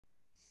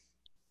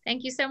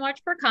Thank you so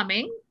much for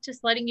coming.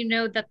 Just letting you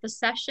know that the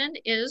session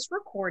is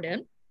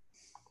recorded.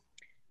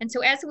 And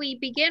so as we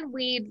begin,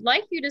 we'd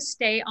like you to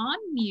stay on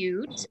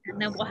mute,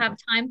 and then we'll have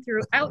time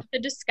throughout the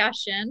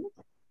discussion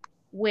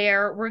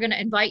where we're going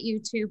to invite you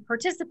to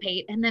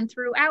participate. And then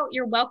throughout,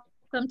 you're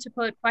welcome to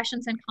put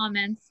questions and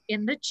comments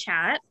in the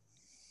chat.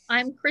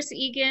 I'm Chris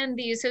Egan,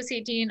 the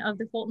Associate Dean of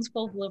the Fulton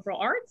School of Liberal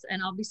Arts,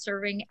 and I'll be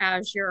serving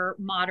as your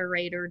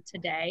moderator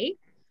today.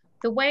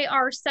 The way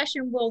our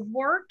session will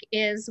work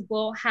is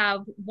we'll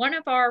have one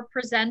of our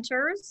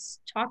presenters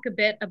talk a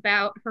bit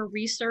about her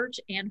research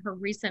and her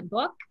recent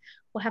book.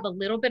 We'll have a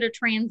little bit of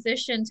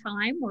transition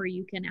time where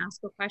you can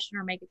ask a question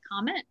or make a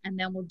comment, and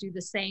then we'll do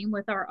the same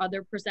with our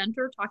other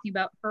presenter talking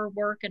about her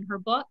work and her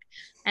book.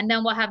 And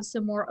then we'll have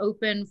some more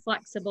open,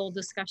 flexible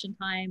discussion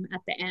time at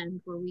the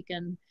end where we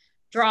can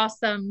draw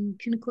some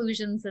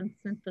conclusions and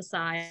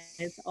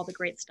synthesize all the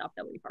great stuff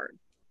that we've heard.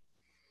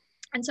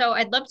 And so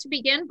I'd love to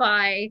begin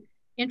by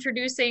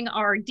introducing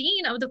our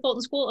Dean of the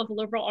Fulton School of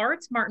Liberal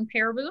Arts, Martin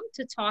Peerboom,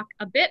 to talk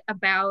a bit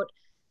about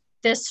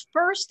this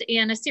first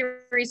in a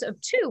series of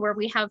two where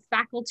we have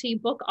faculty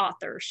book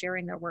authors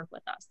sharing their work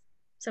with us.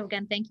 So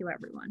again, thank you,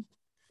 everyone.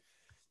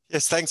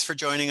 Yes, thanks for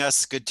joining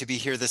us. Good to be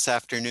here this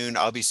afternoon.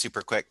 I'll be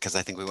super quick because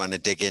I think we want to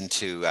dig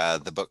into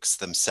the books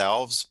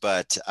themselves,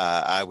 but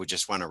I would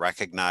just want to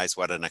recognize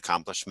what an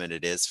accomplishment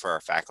it is for our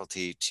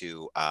faculty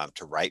to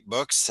write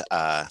books.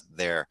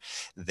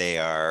 They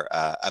are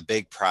a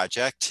big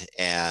project,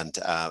 and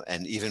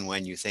even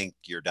when you think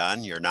you're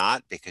done, you're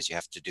not, because you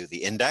have to do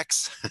the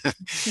index,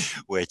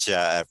 which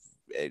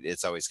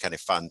it's always kind of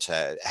fun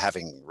to,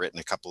 having written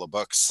a couple of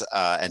books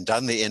and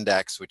done the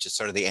index, which is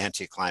sort of the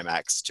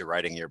anticlimax to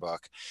writing your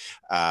book,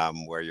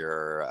 where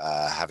you're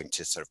having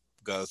to sort of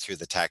go through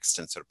the text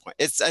and sort of point.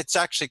 It's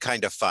actually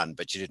kind of fun,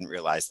 but you didn't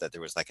realize that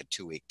there was like a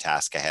 2-week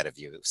task ahead of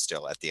you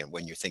still at the end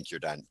when you think you're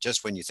done,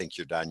 just when you think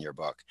you're done your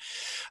book.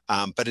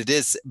 But it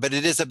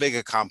is a big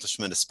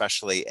accomplishment,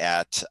 especially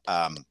at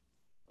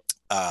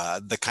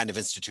the kind of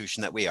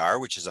institution that we are,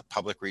 which is a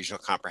public regional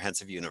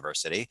comprehensive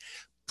university.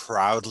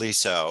 Proudly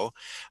so,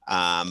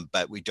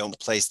 but we don't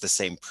place the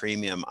same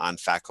premium on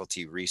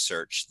faculty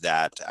research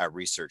that a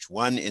Research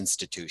One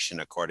institution,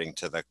 according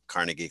to the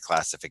Carnegie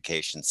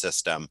classification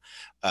system,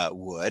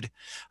 would.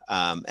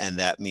 And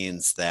that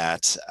means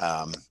that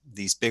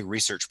these big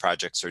research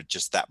projects are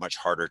just that much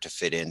harder to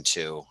fit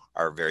into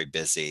our very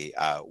busy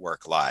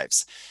work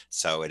lives.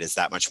 So it is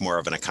that much more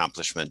of an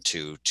accomplishment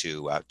to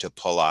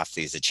pull off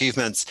these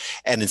achievements.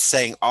 And in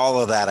saying all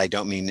of that, I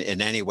don't mean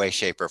in any way,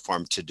 shape, or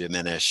form to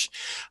diminish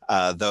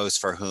those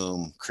for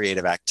whom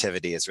creative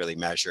activity is really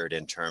measured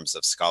in terms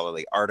of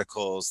scholarly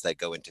articles that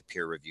go into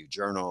peer-reviewed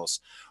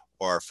journals,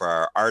 or for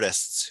our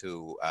artists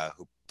who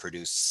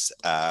produce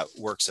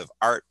works of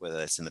art, whether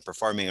it's in the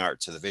performing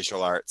arts or the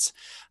visual arts.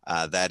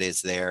 That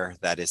is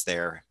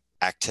their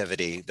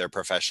activity, their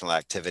professional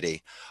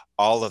activity.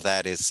 All of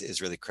that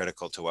is really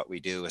critical to what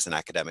we do as an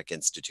academic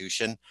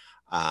institution.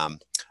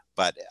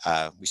 But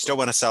we still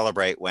want to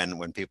celebrate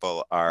when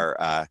people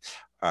are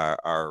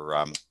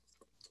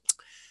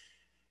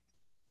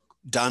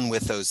done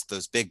with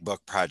those big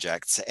book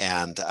projects.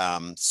 And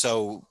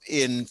so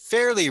in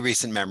fairly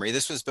recent memory,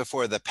 this was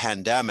before the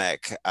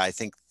pandemic, I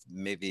think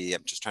maybe,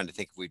 I'm just trying to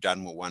think if we've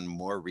done one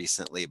more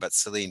recently, but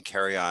Celine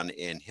Carrion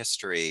in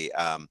history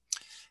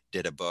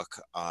did a book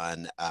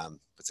on,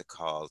 what's it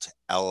called?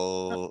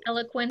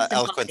 Eloquence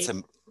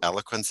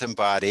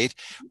Embodied,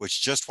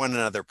 which just won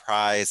another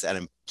prize. And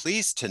I'm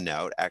pleased to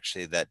note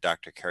actually that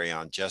Dr.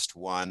 Carrion just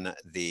won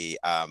the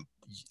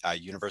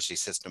University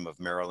System of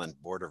Maryland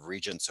Board of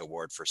Regents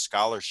Award for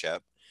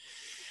Scholarship,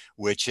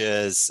 which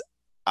is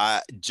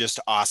just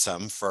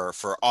awesome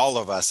for all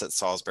of us at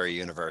Salisbury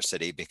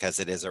University, because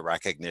it is a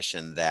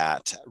recognition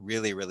that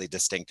really, really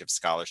distinctive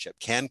scholarship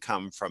can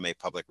come from a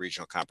public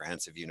regional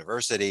comprehensive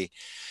university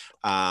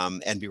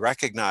and be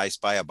recognized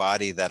by a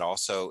body that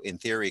also, in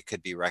theory,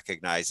 could be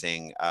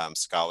recognizing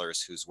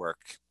scholars whose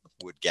work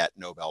would get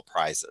Nobel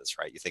Prizes,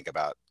 right? You think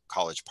about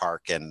College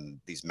Park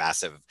and these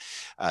massive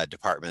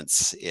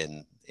departments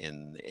in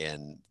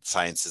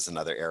sciences and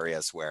other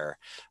areas where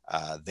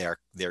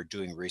they're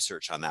doing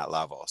research on that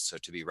level. So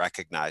to be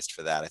recognized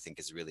for that, I think,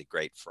 is really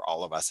great for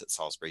all of us at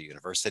Salisbury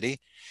University.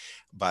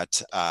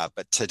 But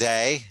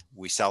today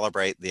we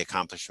celebrate the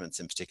accomplishments,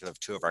 in particular, of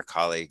two of our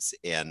colleagues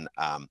in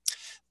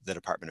the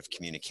Department of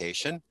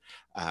Communication,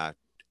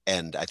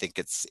 and I think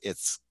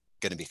it's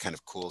going to be kind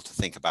of cool to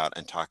think about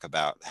and talk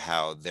about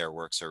how their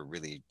works are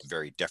really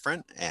very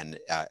different and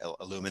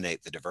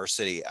illuminate the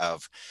diversity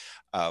of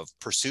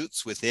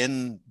pursuits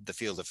within the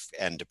field of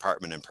and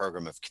department and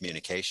program of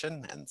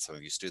communication. And some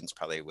of you students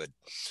probably would,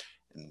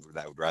 and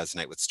that would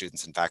resonate with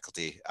students and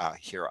faculty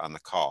here on the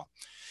call.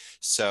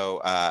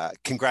 So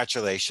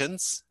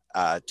congratulations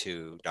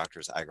to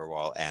Drs.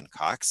 Agarwal and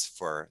Cox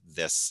for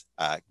this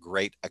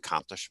great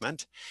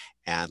accomplishment,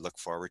 and look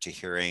forward to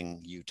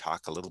hearing you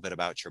talk a little bit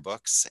about your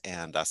books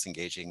and us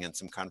engaging in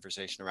some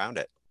conversation around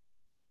it.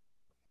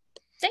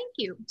 Thank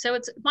you. So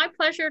it's my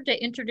pleasure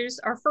to introduce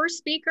our first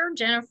speaker,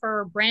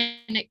 Jennifer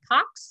Brannick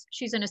Cox.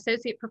 She's an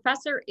associate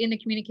professor in the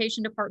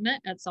communication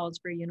department at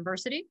Salisbury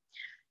University.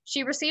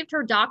 She received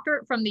her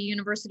doctorate from the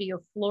University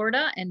of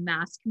Florida in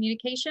mass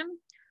communication.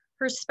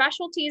 Her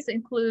specialties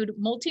include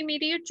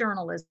multimedia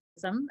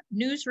journalism,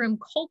 newsroom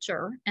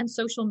culture, and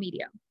social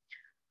media.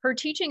 Her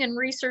teaching and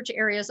research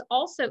areas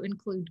also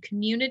include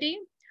community,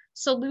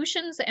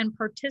 solutions and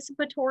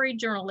participatory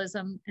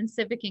journalism, and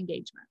civic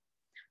engagement.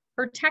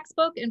 Her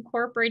textbook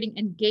incorporating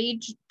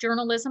engaged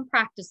journalism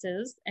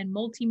practices and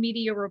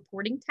multimedia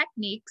reporting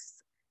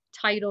techniques,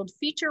 titled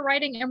Feature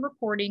Writing and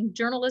Reporting,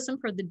 Journalism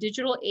for the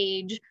Digital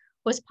Age,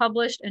 was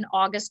published in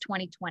August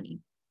 2020.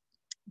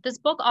 This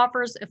book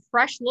offers a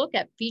fresh look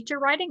at feature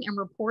writing and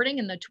reporting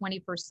in the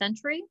 21st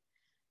century.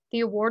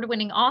 The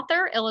award-winning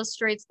author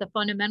illustrates the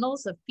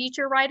fundamentals of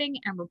feature writing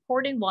and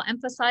reporting while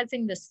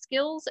emphasizing the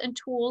skills and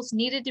tools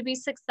needed to be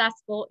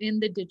successful in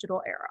the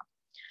digital era.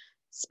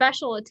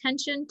 Special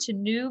attention to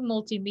new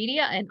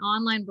multimedia and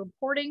online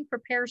reporting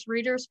prepares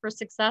readers for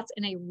success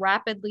in a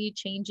rapidly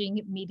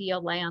changing media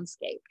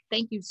landscape.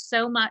 Thank you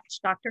so much,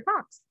 Dr.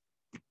 Cox.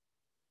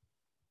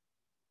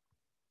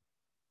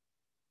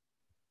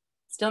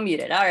 Still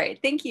muted. All right.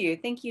 Thank you.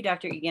 Thank you,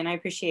 Dr. Egan. I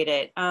appreciate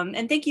it.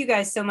 And thank you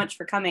guys so much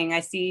for coming. I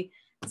see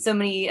so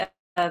many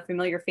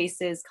familiar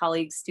faces,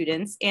 colleagues,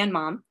 students, and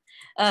mom.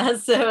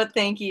 So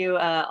thank you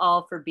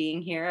all for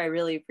being here. I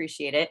really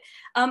appreciate it.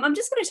 I'm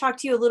just going to talk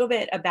to you a little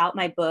bit about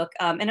my book,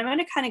 and I'm going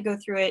to kind of go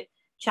through it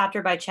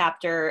chapter by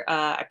chapter.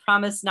 I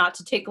promise not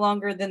to take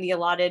longer than the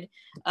allotted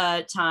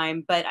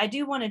time, but I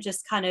do want to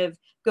just kind of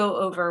go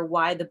over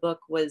why I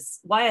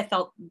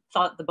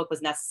thought the book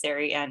was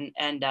necessary,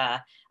 and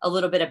a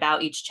little bit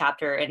about each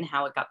chapter and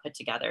how it got put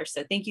together.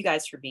 So thank you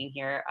guys for being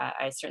here.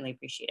 I certainly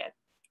appreciate it.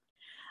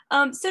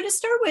 So to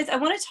start with, I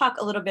want to talk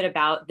a little bit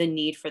about the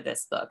need for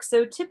this book.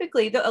 So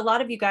typically, a lot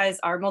of you guys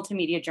are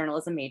multimedia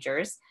journalism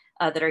majors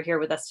that are here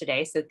with us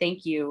today. So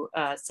thank you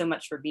so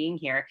much for being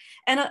here.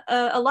 And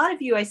a lot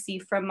of you I see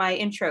from my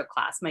intro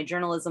class, my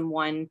Journalism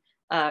 1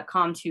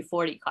 Com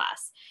 240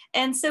 class.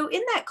 And so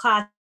in that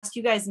class,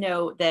 you guys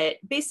know that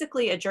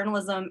basically a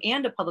journalism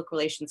and a public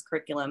relations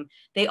curriculum,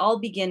 they all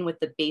begin with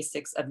the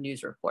basics of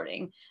news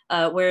reporting,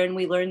 wherein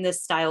we learn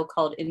this style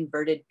called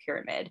inverted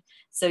pyramid.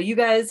 So you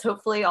guys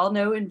hopefully all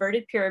know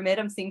inverted pyramid.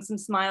 I'm seeing some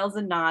smiles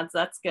and nods,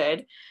 that's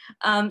good.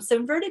 So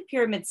inverted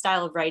pyramid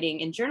style of writing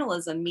in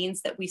journalism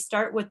means that we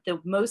start with the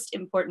most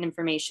important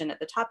information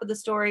at the top of the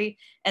story,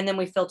 and then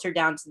we filter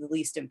down to the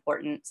least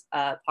important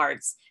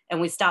parts,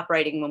 and we stop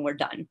writing when we're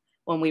done.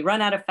 When we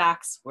run out of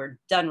facts, we're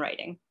done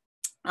writing.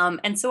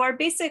 And so our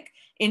basic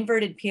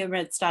inverted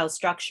pyramid style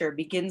structure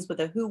begins with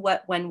a who,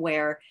 what, when,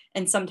 where,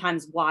 and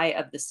sometimes why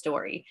of the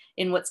story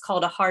in what's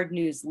called a hard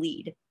news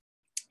lead.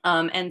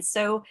 And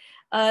so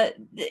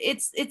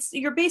it's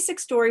your basic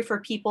story for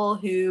people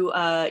who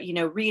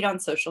read on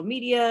social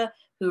media,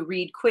 who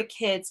read quick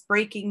hits,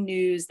 breaking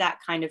news, that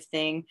kind of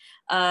thing.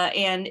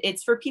 And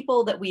it's for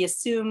people that we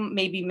assume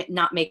maybe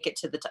not make it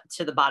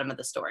to the bottom of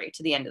the story,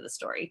 to the end of the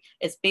story.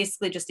 It's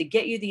basically just to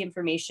get you the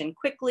information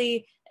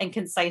quickly and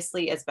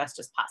concisely as best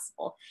as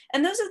possible.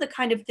 And those are the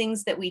kind of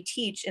things that we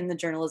teach in the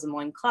Journalism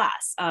 1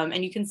 class.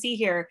 And you can see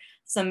here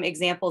some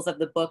examples of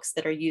the books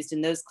that are used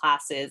in those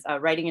classes.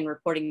 Writing and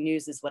Reporting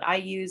News is what I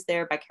use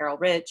there by Carol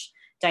Rich.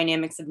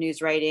 Dynamics of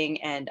News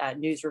Writing and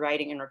News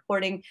Writing and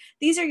Reporting.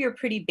 These are your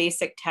pretty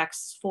basic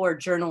texts for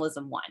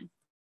Journalism 1.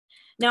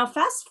 Now,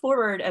 fast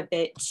forward a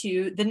bit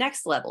to the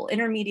next level,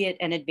 intermediate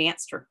and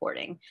advanced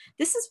reporting.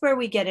 This is where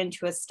we get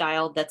into a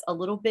style that's a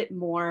little bit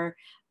more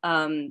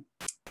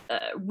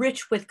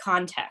rich with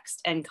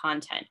context and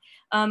content,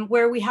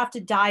 where we have to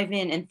dive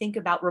in and think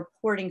about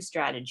reporting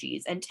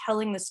strategies and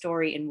telling the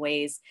story in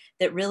ways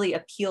that really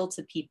appeal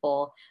to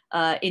people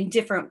in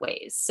different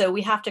ways. So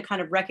we have to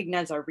kind of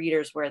recognize our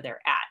readers where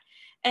they're at.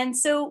 And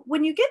so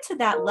when you get to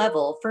that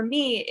level, for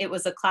me, it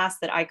was a class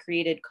that I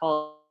created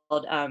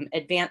called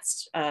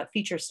Advanced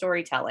Feature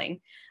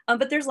Storytelling.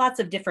 But there's lots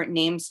of different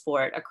names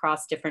for it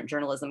across different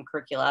journalism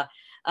curricula.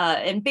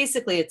 And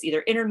basically it's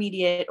either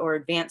intermediate or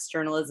advanced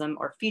journalism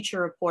or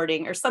feature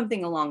reporting or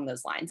something along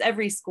those lines.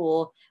 Every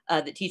school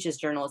that teaches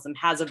journalism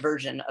has a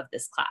version of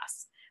this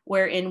class,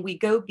 wherein we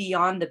go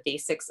beyond the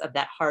basics of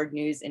that hard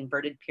news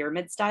inverted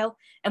pyramid style,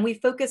 and we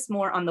focus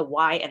more on the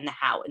why and the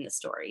how in the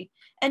story.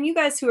 And you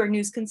guys who are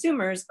news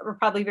consumers are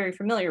probably very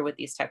familiar with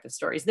these type of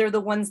stories. They're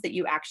the ones that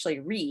you actually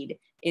read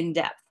in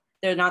depth.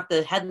 They're not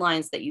the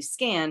headlines that you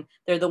scan,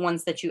 they're the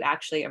ones that you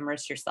actually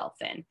immerse yourself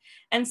in.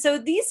 And so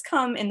these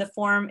come in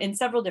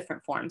several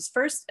different forms.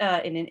 First,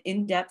 in an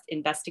in-depth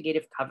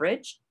investigative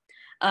coverage,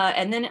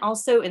 and then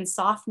also in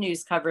soft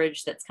news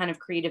coverage that's kind of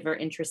creative or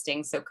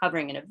interesting. So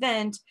covering an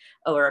event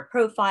or a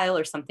profile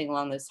or something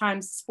along those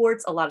times.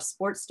 Sports, a lot of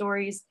sports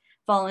stories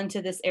fall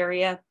into this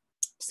area.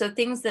 So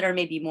things that are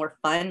maybe more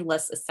fun,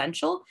 less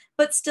essential,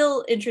 but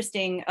still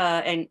interesting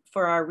and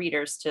for our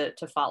readers to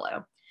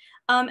follow.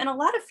 And a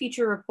lot of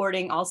feature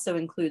reporting also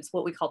includes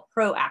what we call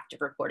proactive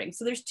reporting.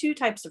 So there's two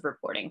types of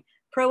reporting,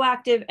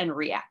 proactive and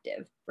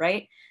reactive,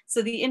 right?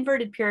 So the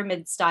inverted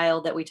pyramid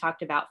style that we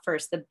talked about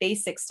first, the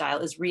basic style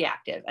is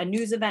reactive. A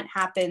news event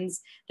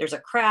happens, there's a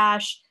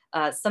crash,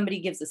 somebody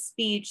gives a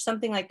speech,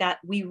 something like that,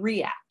 we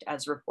react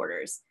as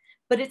reporters.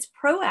 But it's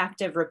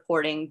proactive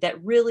reporting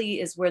that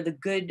really is where the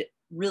good,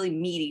 really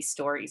meaty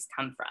stories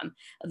come from.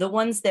 The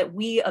ones that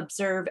we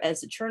observe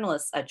as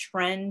journalists, a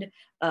trend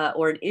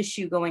or an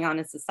issue going on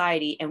in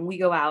society, and we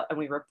go out and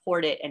we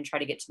report it and try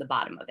to get to the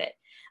bottom of it.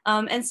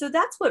 And so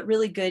that's what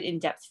really good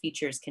in-depth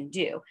features can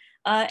do.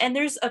 And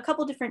there's a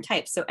couple different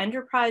types. So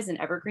enterprise and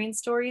evergreen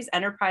stories.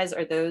 Enterprise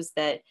are those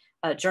that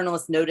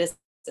journalists notice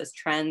as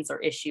trends or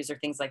issues or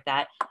things like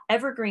that.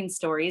 Evergreen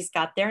stories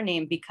got their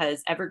name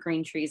because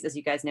evergreen trees, as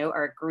you guys know,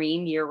 are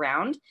green year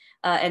round.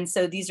 And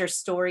so these are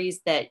stories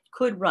that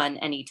could run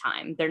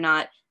anytime. They're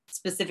not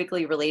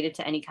specifically related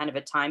to any kind of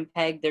a time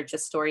peg. They're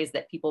just stories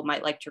that people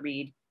might like to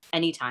read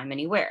anytime,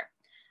 anywhere.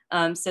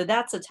 So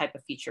that's a type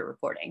of feature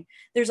reporting.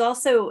 There's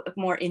also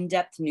more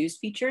in-depth news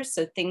features.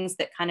 So things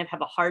that kind of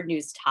have a hard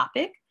news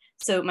topic.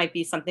 So it might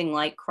be something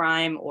like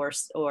crime or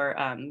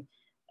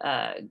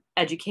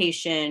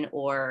education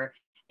or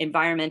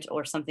environment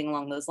or something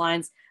along those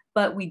lines,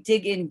 but we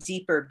dig in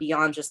deeper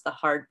beyond just the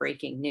hard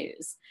breaking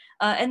news.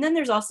 And then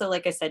there's also,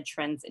 like I said,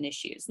 trends and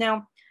issues.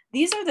 Now,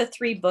 these are the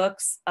three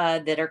books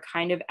that are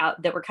kind of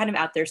out, that were kind of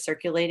out there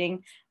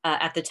circulating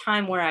at the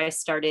time where I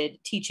started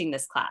teaching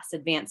this class,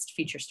 Advanced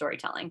Feature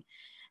Storytelling.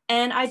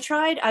 And I've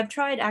tried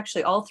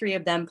actually all three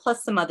of them,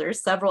 plus some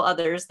others, several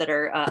others that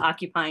are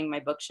occupying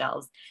my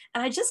bookshelves.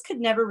 And I just could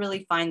never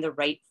really find the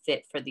right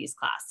fit for these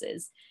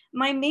classes.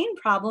 My main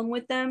problem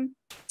with them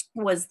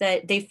was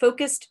that they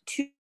focused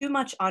too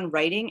much on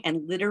writing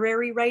and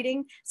literary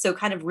writing, so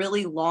kind of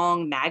really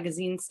long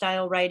magazine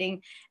style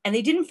writing, and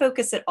they didn't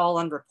focus at all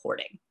on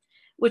reporting,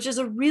 which is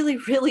a really,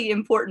 really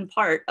important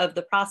part of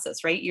the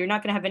process, right? You're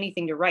not going to have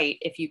anything to write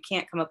if you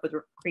can't come up with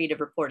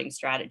creative reporting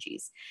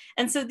strategies.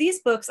 And so these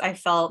books, I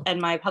felt, and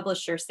my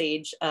publisher,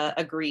 Sage,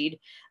 agreed,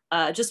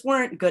 just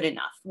weren't good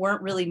enough,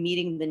 weren't really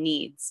meeting the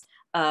needs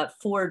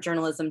for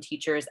journalism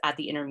teachers at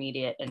the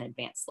intermediate and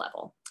advanced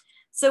level.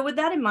 So with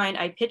that in mind,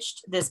 I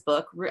pitched this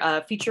book,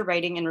 Feature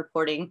Writing and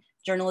Reporting,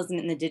 Journalism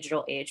in the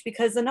Digital Age,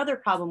 because another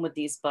problem with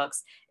these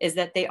books is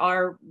that they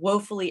are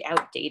woefully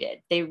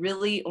outdated. They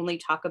really only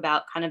talk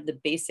about kind of the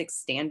basic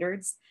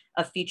standards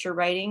of feature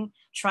writing,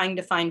 trying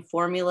to find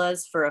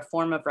formulas for a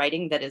form of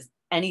writing that is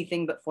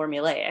anything but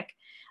formulaic.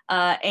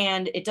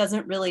 And it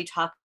doesn't really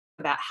talk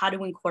about how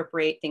to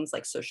incorporate things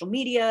like social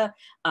media,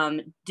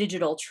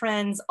 digital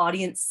trends,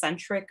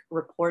 audience-centric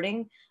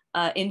reporting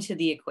into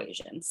the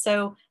equation.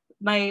 So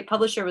my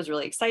publisher was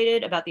really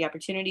excited about the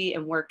opportunity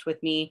and worked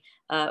with me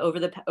over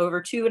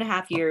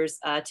 2.5 years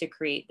to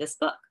create this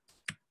book,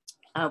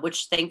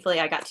 which thankfully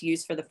I got to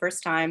use for the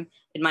first time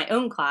in my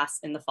own class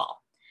in the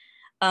fall.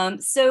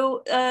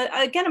 So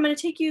again, I'm going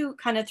to take you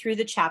kind of through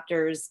the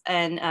chapters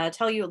and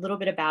tell you a little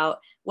bit about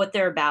what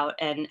they're about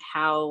and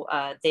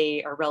how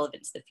they are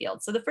relevant to the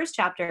field. So the first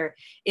chapter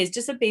is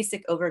just a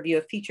basic overview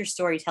of feature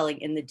storytelling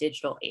in the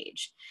digital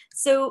age.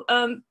 So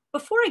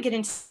before I get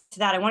into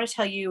that, I want to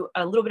tell you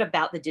a little bit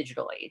about the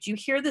digital age. You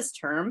hear this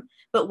term,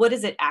 but what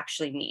does it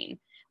actually mean?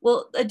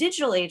 Well, a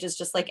digital age is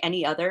just like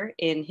any other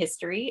in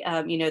history.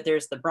 You know,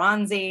 there's the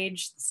Bronze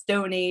Age, the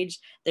Stone Age,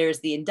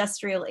 there's the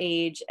Industrial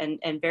Age, and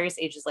various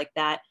ages like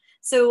that.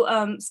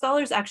 So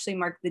scholars actually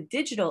mark the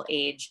digital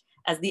age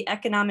as the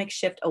economic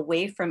shift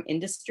away from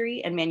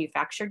industry and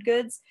manufactured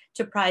goods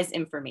to prize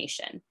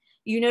information.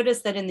 You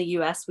notice that in the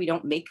US, we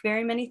don't make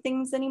very many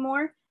things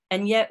anymore,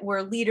 and yet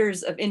we're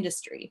leaders of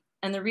industry.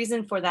 And the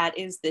reason for that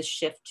is this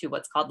shift to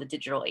what's called the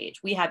digital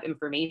age. We have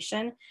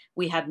information,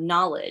 we have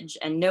knowledge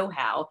and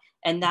know-how,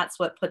 and that's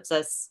what puts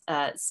us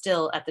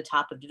still at the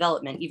top of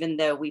development, even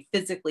though we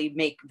physically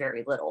make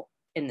very little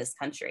in this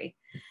country.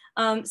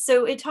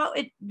 So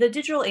the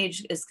digital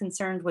age is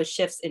concerned with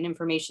shifts in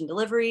information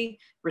delivery,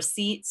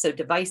 receipt, so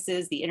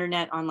devices, the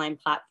internet, online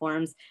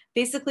platforms,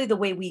 basically the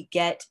way we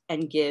get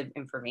and give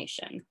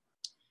information.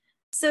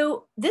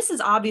 So this is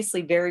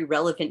obviously very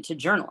relevant to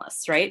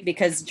journalists, right?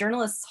 Because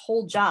journalists'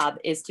 whole job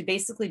is to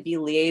basically be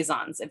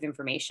liaisons of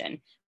information.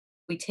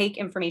 We take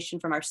information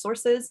from our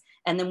sources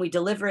and then we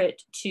deliver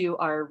it to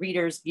our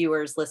readers,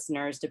 viewers,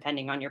 listeners,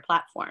 depending on your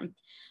platform.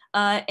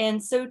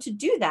 And so to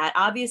do that,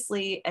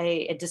 obviously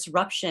a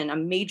disruption, a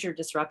major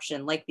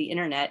disruption like the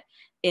internet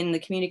in the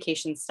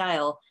communication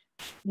style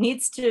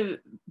needs to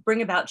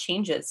bring about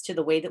changes to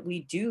the way that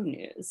we do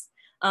news.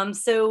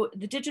 So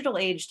the digital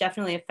age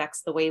definitely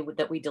affects the way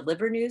that we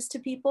deliver news to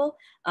people.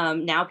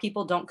 Now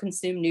people don't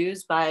consume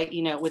news by,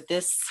 with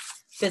this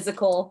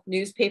physical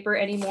newspaper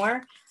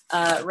anymore,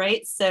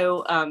 right?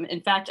 So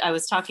in fact, I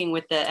was talking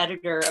with the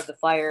editor of the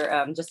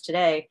flyer just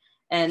today,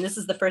 and this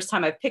is the first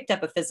time I've picked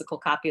up a physical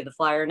copy of the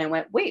flyer, and I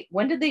went, wait,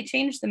 when did they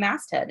change the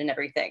masthead and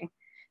everything?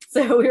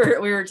 So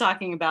we were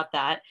talking about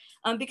that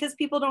because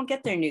people don't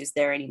get their news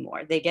there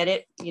anymore. They get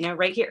it,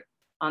 right here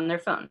on their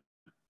phone.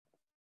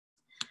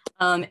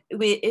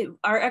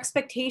 Our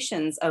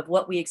expectations of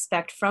what we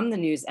expect from the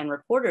news and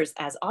reporters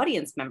as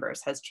audience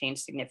members has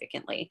changed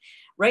significantly.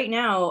 Right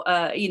now,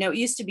 it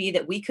used to be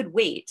that we could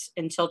wait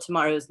until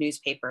tomorrow's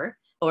newspaper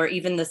or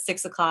even the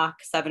 6 o'clock,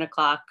 7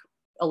 o'clock,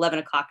 11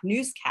 o'clock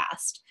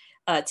newscast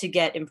to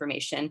get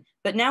information.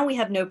 But now we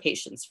have no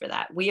patience for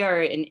that. We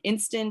are an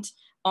instant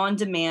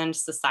on-demand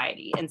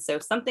society. And so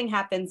if something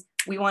happens,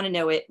 we want to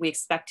know it. We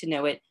expect to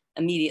know it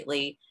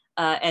immediately.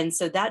 And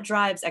so that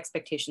drives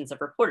expectations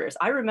of reporters.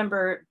 I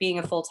remember being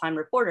a full-time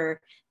reporter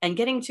and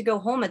getting to go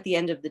home at the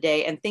end of the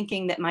day and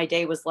thinking that my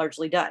day was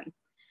largely done.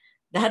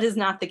 That is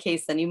not the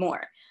case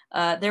anymore.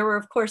 There were,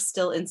 of course,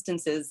 still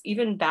instances,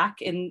 even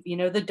back in,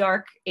 the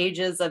dark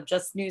ages of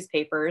just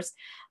newspapers,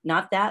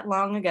 not that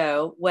long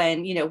ago,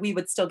 when, we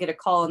would still get a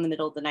call in the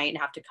middle of the night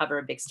and have to cover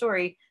a big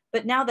story.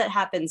 But now that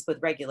happens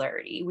with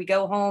regularity. We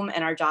go home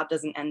and our job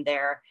doesn't end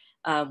there.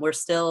 We're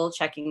still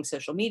checking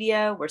social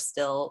media. We're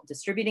still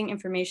distributing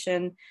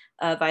information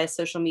via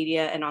social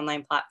media and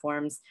online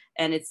platforms.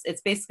 And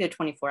it's basically a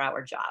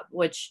 24-hour job,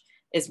 which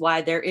is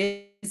why there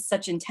is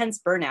such intense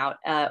burnout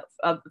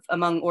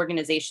among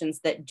organizations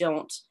that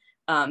don't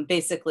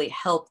basically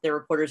help their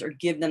reporters or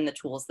give them the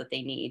tools that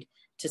they need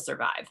to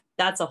survive.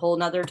 That's a whole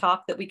nother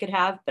talk that we could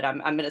have, but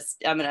I'm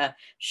gonna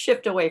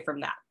shift away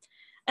from that.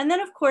 And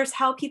then, of course,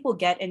 how people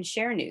get and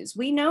share news.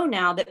 We know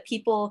now that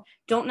people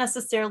don't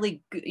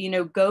necessarily,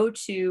 go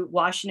to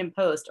Washington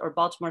Post or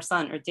Baltimore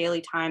Sun or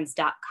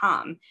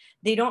dailytimes.com.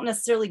 They don't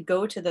necessarily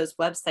go to those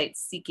websites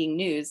seeking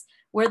news.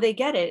 Where they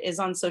get it is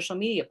on social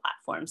media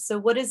platforms. So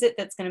what is it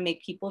that's going to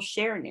make people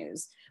share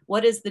news?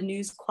 What is the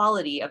news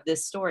quality of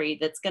this story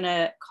that's going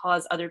to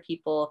cause other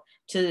people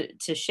to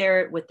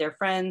share it with their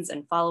friends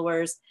and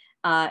followers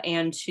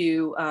and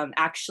to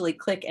actually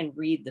click and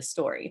read the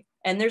story?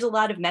 And there's a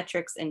lot of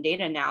metrics and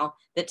data now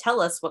that tell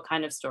us what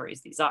kind of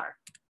stories these are.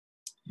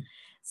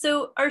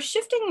 So our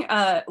shifting,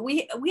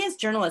 we as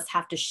journalists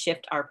have to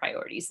shift our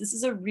priorities. This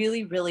is a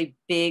really, really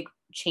big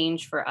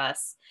change for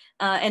us.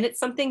 And it's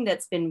something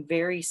that's been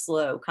very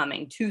slow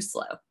coming, too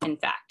slow, in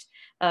fact,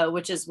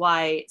 which is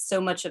why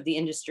so much of the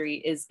industry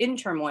is in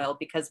turmoil,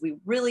 because we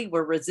really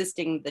were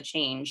resisting the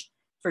change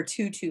for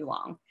too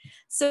long.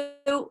 So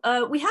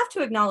we have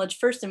to acknowledge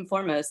first and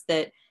foremost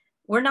that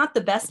we're not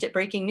the best at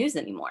breaking news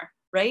anymore,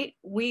 right?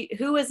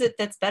 Who is it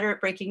that's better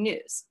at breaking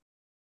news?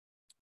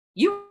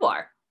 You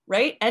are,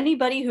 right?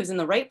 Anybody who's in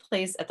the right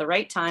place at the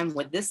right time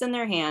with this in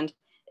their hand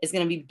is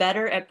going to be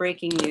better at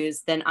breaking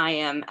news than I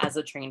am as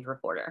a trained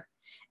reporter.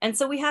 And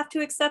so we have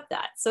to accept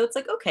that. So it's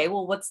like, okay,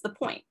 well, what's the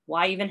point?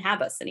 Why even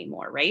have us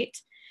anymore, right?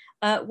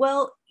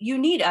 Well, you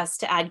need us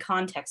to add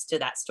context to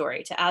that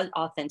story, to add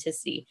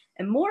authenticity.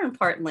 And more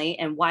importantly,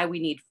 and why we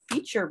need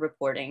feature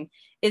reporting,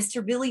 is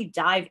to really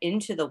dive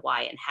into the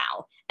why and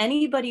how.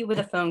 Anybody with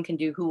a phone can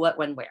do who, what,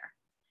 when, where.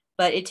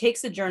 But it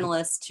takes a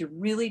journalist to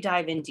really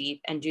dive in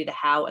deep and do the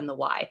how and the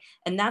why.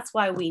 And that's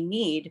why we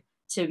need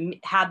to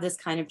have this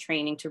kind of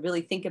training to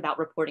really think about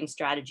reporting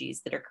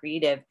strategies that are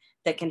creative,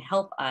 that can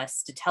help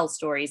us to tell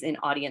stories in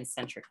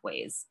audience-centric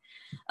ways.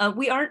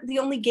 We aren't the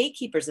only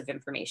gatekeepers of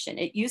information.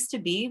 It used to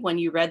be, when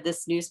you read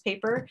this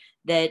newspaper,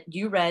 that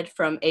you read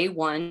from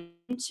A1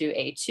 to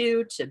A2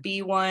 to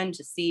B1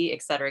 to C,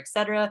 et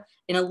cetera,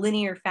 in a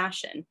linear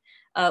fashion.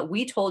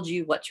 We told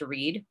you what to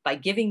read by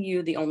giving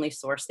you the only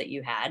source that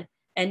you had.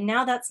 And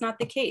now that's not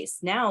the case.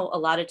 Now, a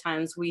lot of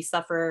times we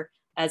suffer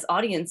as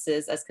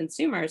audiences, as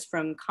consumers,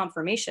 from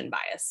confirmation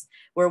bias,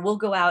 where we'll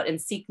go out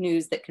and seek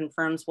news that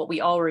confirms what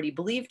we already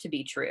believe to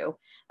be true,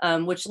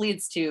 which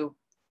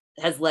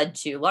has led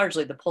to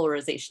largely the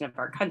polarization of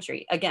our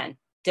country. Again,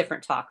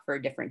 different talk for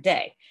a different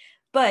day.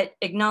 But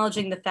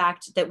acknowledging the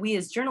fact that we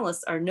as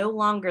journalists are no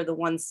longer the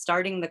ones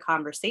starting the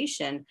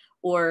conversation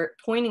or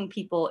pointing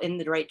people in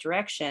the right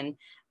direction,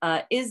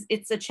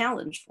 it's a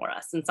challenge for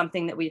us and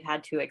something that we've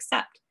had to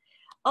accept.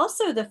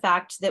 Also, the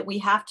fact that we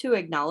have to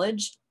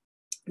acknowledge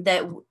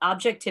that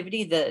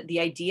objectivity, the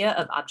idea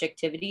of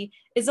objectivity,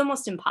 is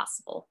almost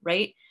impossible,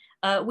 right?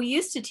 We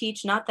used to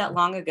teach not that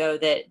long ago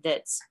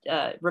that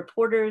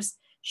reporters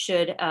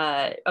should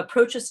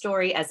approach a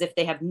story as if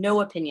they have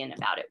no opinion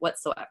about it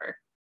whatsoever.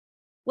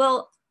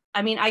 Well,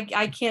 I mean,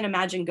 I can't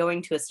imagine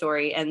going to a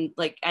story and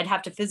I'd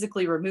have to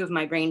physically remove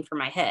my brain from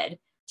my head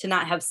to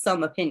not have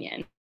some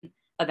opinion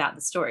about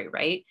the story,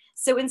 right?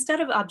 So instead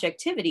of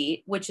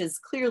objectivity, which is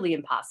clearly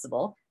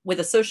impossible, with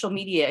a social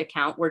media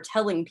account, we're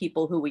telling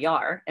people who we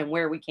are and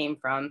where we came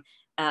from,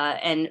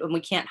 and we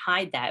can't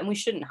hide that, and we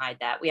shouldn't hide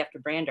that. We have to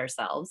brand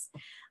ourselves.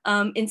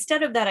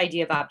 Instead of that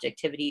idea of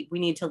objectivity, we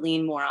need to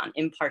lean more on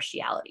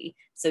impartiality.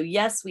 So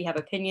yes, we have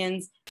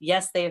opinions.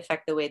 Yes, they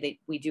affect the way that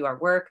we do our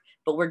work,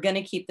 but we're going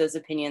to keep those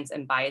opinions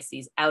and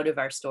biases out of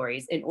our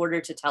stories in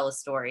order to tell a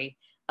story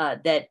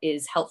that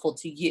is helpful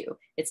to you.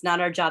 It's not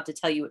our job to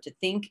tell you what to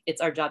think.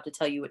 It's our job to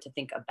tell you what to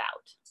think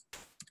about.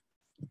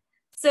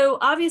 So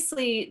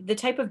obviously, the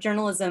type of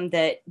journalism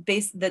that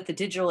the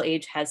digital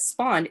age has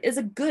spawned is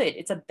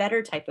it's a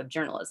better type of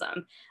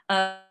journalism.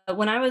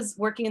 When I was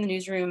working in the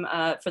newsroom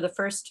for the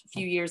first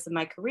few years of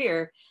my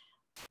career,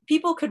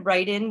 people could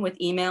write in with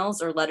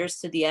emails or letters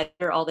to the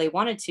editor all they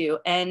wanted to,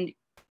 and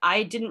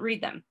I didn't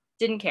read them,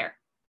 didn't care,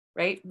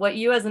 right? What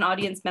you as an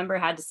audience member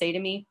had to say to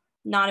me,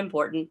 not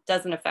important,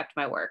 doesn't affect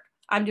my work.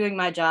 I'm doing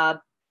my job,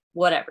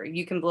 whatever.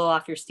 You can blow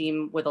off your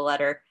steam with a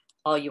letter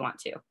all you want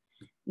to.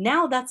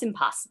 Now that's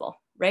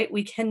impossible, right?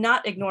 We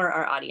cannot ignore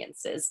our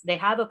audiences. They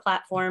have a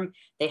platform,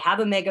 they have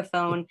a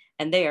megaphone,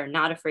 and they are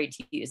not afraid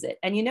to use it.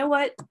 And you know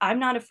what? I'm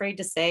not afraid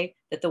to say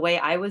that the way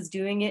I was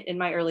doing it in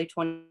my early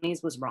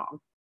 20s was wrong.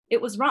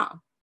 It was wrong.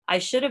 I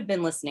should have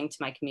been listening to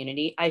my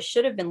community. I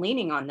should have been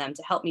leaning on them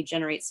to help me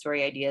generate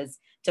story ideas,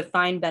 to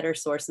find better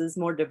sources,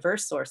 more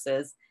diverse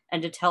sources,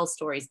 and to tell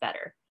stories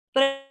better.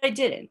 But I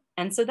didn't.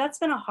 And so that's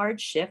been a hard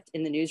shift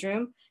in the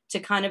newsroom, to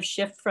kind of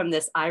shift from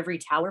this ivory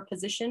tower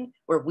position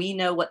where we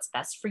know what's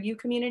best for you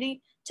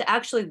community to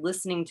actually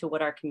listening to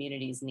what our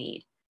communities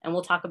need. And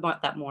we'll talk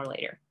about that more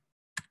later.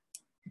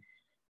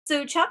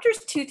 So chapters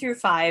 2 through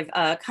 5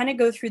 kind of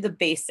go through the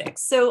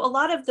basics. So a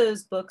lot of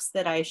those books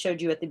that I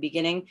showed you at the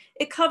beginning,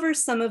 it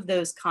covers some of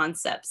those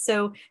concepts.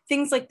 So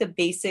things like the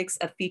basics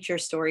of feature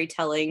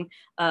storytelling,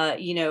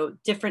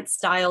 different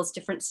styles,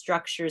 different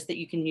structures that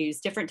you can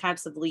use, different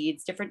types of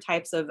leads, different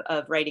types of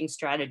writing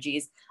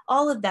strategies,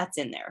 all of that's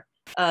in there.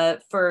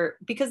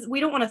 Because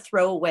we don't want to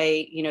throw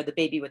away, the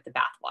baby with the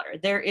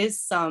bathwater. There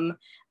is some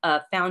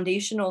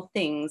foundational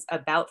things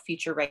about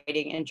feature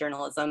writing and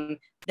journalism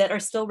that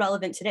are still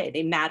relevant today.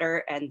 They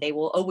matter and they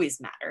will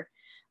always matter.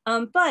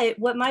 But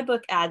what my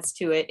book adds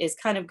to it is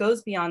kind of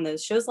goes beyond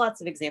those, shows lots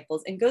of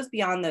examples and goes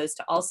beyond those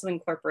to also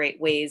incorporate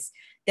ways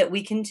that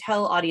we can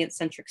tell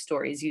audience-centric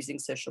stories using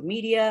social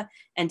media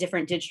and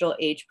different digital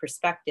age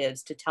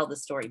perspectives to tell the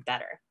story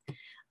better.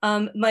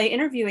 My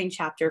interviewing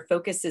chapter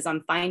focuses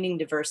on finding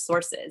diverse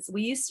sources.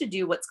 We used to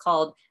do what's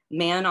called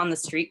man on the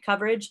street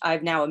coverage.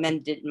 I've now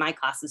amended my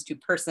classes to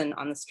person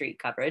on the street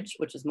coverage,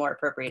 which is more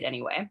appropriate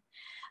anyway.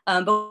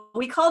 But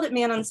we called it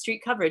man on the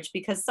street coverage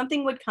because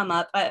something would come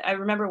up. I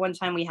remember one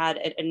time we had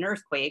an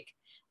earthquake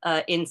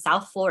in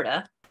South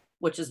Florida,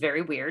 which is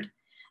very weird.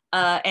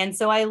 And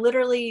so I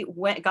literally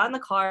got in the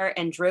car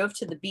and drove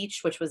to the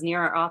beach, which was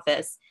near our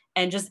office,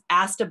 and just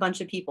asked a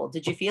bunch of people,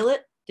 did you feel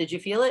it? Did you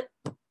feel it?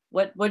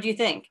 What do you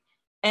think?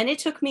 And it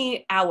took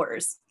me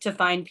hours to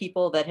find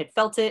people that had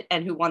felt it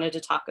and who wanted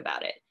to talk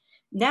about it.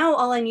 Now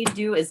all I need to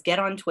do is get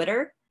on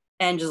Twitter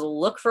and just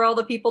look for all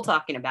the people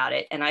talking about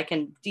it. And I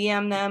can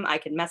DM them, I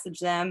can message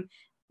them,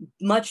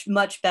 much,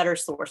 much better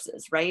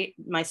sources, right?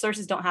 My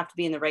sources don't have to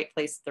be in the right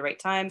place at the right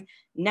time.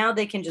 Now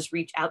they can just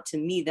reach out to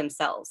me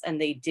themselves, and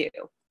they do.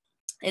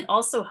 It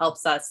also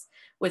helps us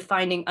with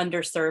finding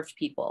underserved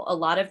people. A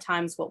lot of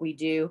times what we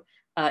do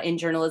in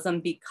journalism,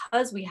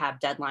 because we have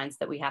deadlines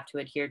that we have to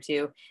adhere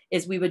to,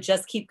 is we would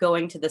just keep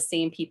going to the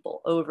same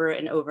people over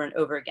and over and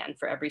over again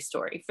for every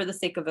story for the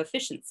sake of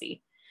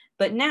efficiency.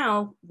 But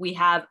now we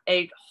have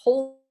a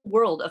whole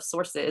world of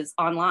sources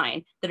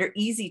online that are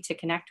easy to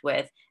connect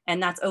with.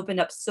 And that's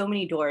opened up so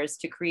many doors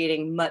to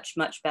creating much,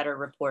 much better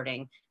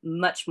reporting,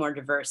 much more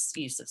diverse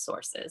use of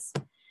sources.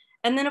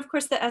 And then of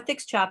course the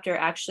ethics chapter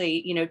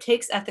actually,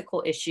 takes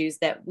ethical issues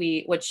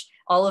which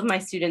all of my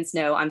students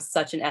know I'm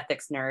such an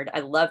ethics nerd.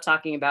 I love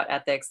talking about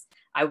ethics.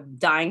 I'm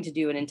dying to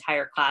do an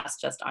entire class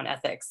just on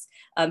ethics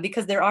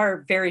because there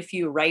are very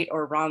few right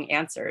or wrong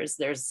answers.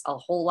 There's a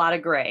whole lot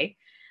of gray.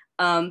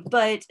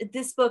 But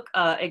this book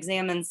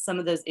examines some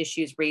of those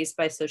issues raised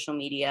by social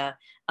media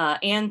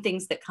and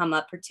things that come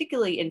up,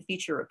 particularly in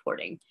feature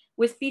reporting.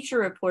 With feature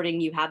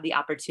reporting, you have the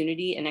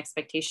opportunity and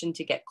expectation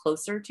to get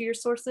closer to your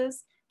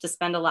sources, to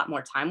spend a lot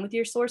more time with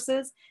your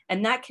sources,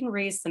 and that can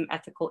raise some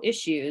ethical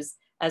issues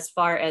as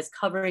far as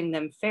covering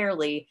them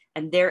fairly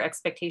and their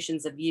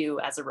expectations of you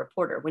as a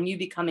reporter. When you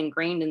become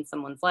ingrained in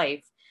someone's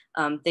life,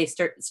 they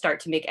start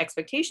to make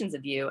expectations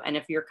of you, and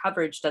if your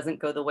coverage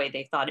doesn't go the way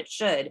they thought it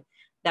should,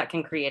 that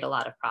can create a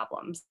lot of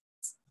problems.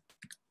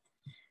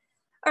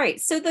 All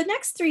right, so the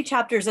next 3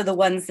 chapters are the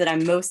ones that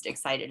I'm most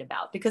excited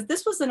about, because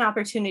this was an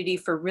opportunity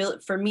for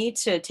me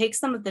to take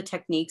some of the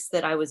techniques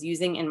that I was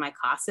using in my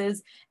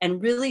classes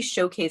and really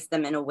showcase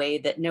them in a way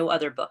that no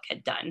other book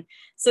had done.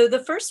 So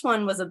the first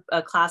one was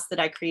a class that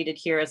I created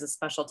here as a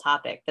special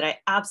topic that I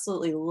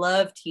absolutely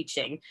love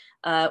teaching.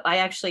 I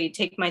actually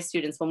take my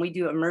students, when we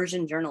do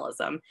immersion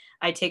journalism,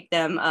 I take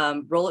them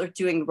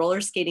doing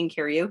roller skating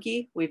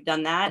karaoke. We've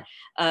done that.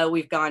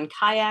 We've gone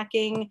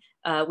kayaking.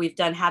 We've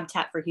done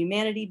Habitat for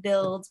Humanity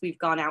builds. We've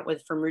gone out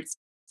from roots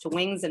to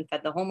wings and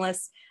fed the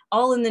homeless,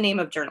 all in the name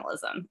of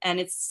journalism. And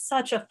it's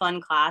such a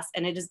fun class,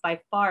 and it is by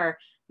far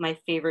my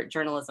favorite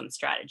journalism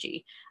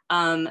strategy.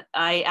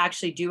 I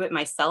actually do it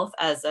myself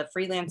as a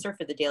freelancer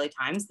for the Daily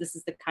Times. This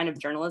is the kind of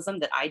journalism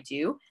that I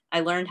do. I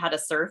learned how to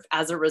surf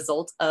as a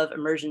result of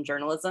immersion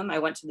journalism. I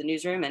went to the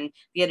newsroom and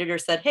the editor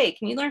said, "Hey,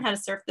 can you learn how to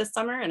surf this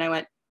summer?" And I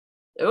went,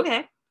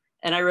 "Okay."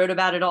 And I wrote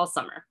about it all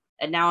summer,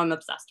 and now I'm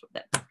obsessed with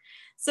it.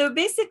 So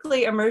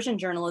basically, immersion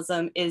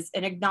journalism is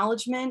an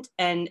acknowledgement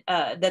and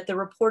that the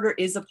reporter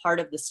is a part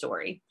of the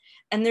story.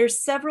 And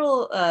there's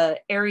several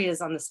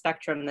areas on the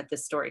spectrum that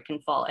this story can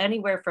fall,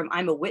 anywhere from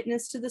I'm a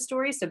witness to the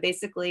story. So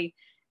basically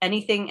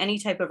any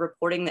type of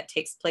reporting that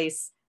takes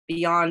place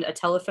beyond a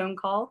telephone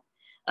call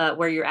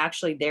where you're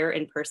actually there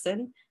in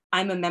person.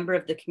 I'm a member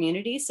of the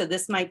community. So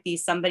this might be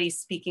somebody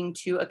speaking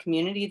to a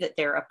community that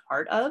they're a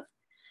part of.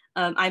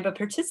 I'm a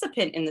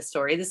participant in the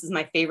story. This is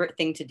my favorite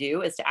thing to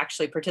do, is to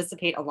actually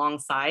participate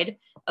alongside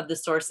of the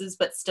sources,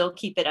 but still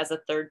keep it as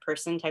a third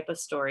person type of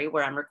story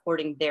where I'm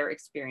recording their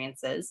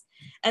experiences.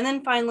 And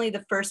then finally,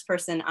 the first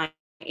person, I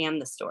am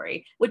the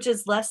story, which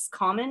is less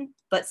common,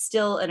 but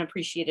still an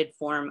appreciated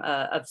form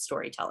of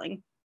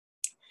storytelling.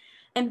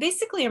 And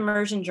basically,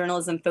 immersion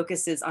journalism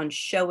focuses on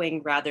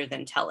showing rather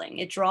than telling.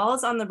 It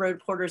draws on the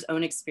reporter's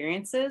own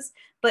experiences,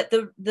 but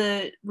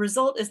the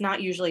result is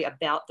not usually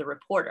about the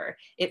reporter.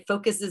 It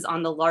focuses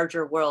on the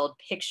larger world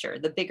picture,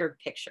 the bigger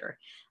picture.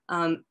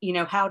 You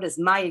know, how does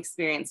my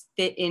experience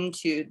fit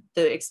into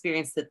the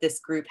experience that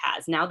this group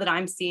has? Now that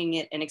I'm seeing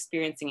it and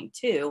experiencing it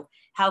too,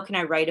 how can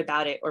I write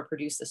about it or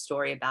produce a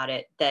story about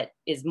it that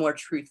is more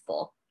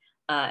truthful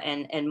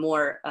and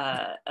more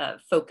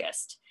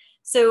focused?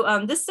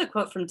 So this is a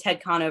quote from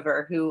Ted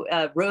Conover, who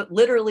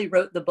literally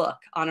wrote the book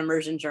on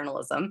immersion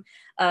journalism.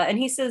 And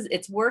he says,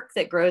 "It's work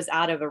that grows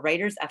out of a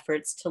writer's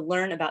efforts to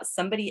learn about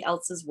somebody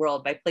else's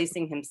world by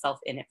placing himself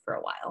in it for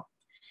a while."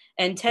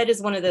 And Ted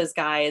is one of those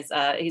guys.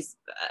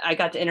 I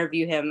got to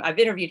interview him. I've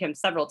interviewed him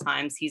several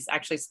times. He's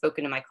actually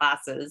spoken to my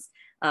classes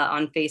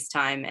on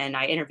FaceTime, and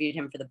I interviewed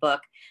him for the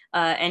book.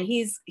 And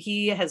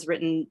he has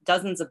written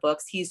dozens of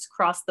books. He's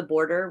crossed the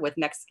border with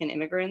Mexican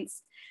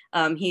immigrants.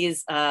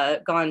 He's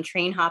gone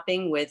train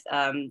hopping with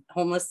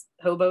homeless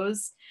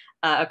hobos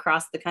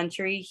across the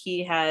country.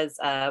 He has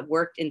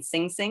worked in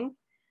Sing Sing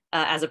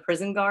as a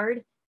prison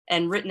guard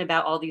and written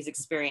about all these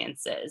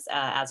experiences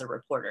as a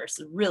reporter.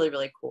 So really,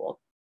 really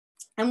cool.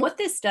 And what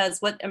this does,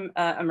 what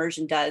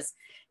immersion does,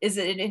 is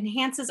it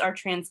enhances our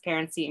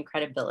transparency and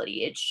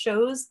credibility. It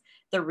shows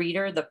the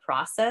reader the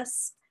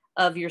process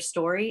of your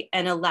story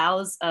and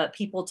allows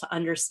people to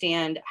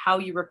understand how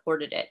you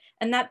reported it.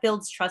 And that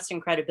builds trust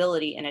and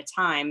credibility in a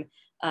time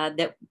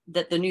that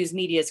the news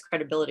media's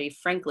credibility,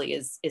 frankly,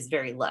 is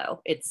very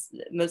low.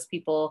 Most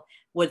people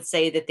would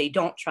say that they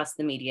don't trust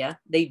the media.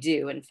 They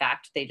do, in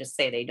fact, they just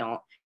say they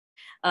don't.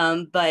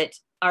 But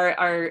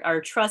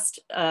our trust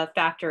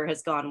factor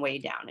has gone way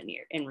down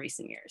in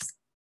recent years.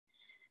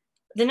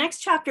 The next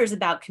chapter is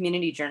about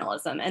community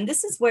journalism. And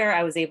this is where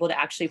I was able to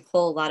actually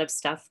pull a lot of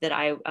stuff that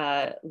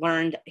I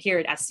learned here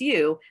at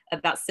SU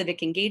about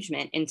civic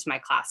engagement into my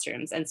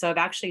classrooms. And so I've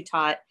actually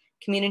taught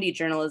community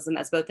journalism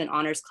as both an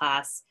honors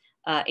class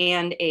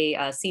and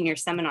a senior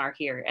seminar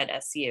here at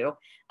SU.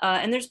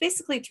 And there's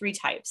basically three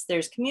types.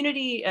 There's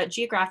community,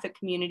 geographic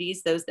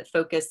communities, those that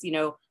focus,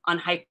 on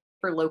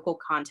hyper-local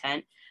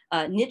content.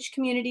 Niche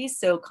communities,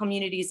 so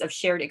communities of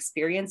shared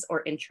experience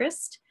or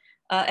interest.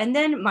 And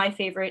then my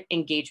favorite,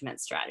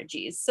 engagement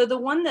strategies. So the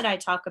one that I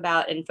talk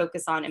about and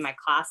focus on in my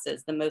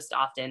classes the most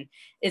often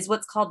is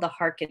what's called the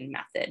Harken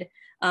method.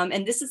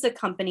 And this is a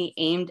company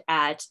aimed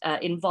at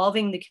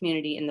involving the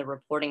community in the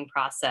reporting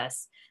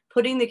process,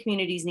 putting the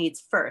community's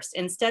needs first.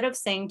 Instead of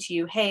saying to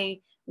you,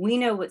 hey, we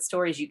know what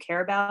stories you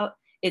care about,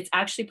 it's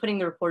actually putting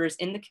the reporters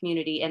in the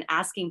community and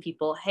asking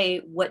people, hey,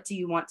 what do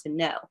you want to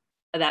know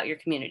about your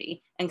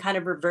community, and kind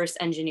of reverse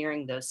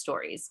engineering those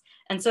stories.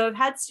 And so I've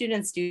had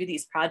students do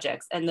these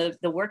projects, and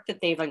the work that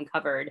they've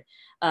uncovered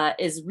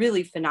is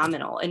really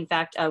phenomenal. In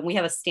fact, we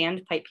have a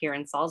standpipe here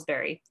in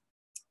Salisbury,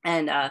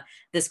 and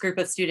this group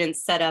of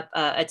students set up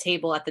a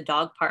table at the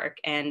dog park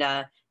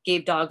and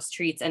gave dogs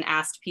treats and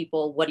asked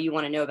people, what do you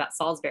want to know about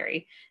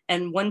Salisbury?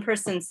 And one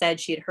person said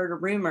she had heard a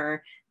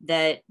rumor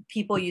that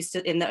people used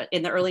to, in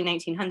the early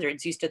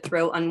 1900s, used to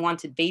throw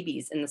unwanted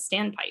babies in the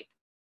standpipe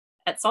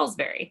at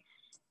Salisbury.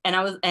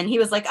 And he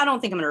was like, I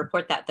don't think I'm going to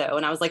report that though.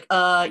 And I was like,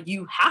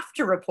 you have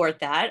to report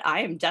that.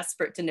 I am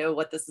desperate to know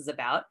what this is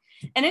about.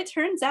 And it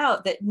turns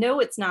out that no,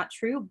 it's not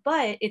true,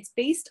 but it's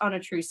based on a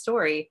true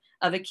story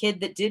of a kid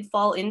that did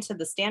fall into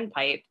the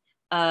standpipe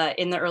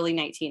in the early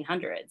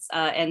 1900s.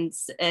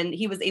 And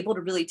he was able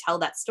to really tell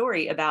that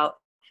story about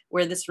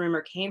where this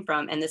rumor came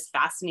from and this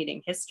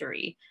fascinating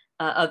history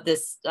of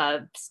this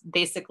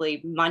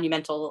basically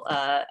monumental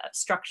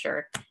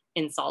structure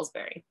in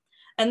Salisbury.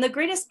 And the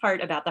greatest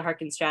part about the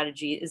Harken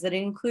strategy is that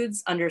it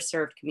includes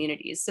underserved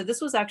communities. So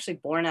this was actually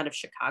born out of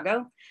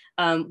Chicago,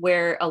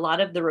 where a lot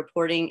of the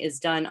reporting is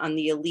done on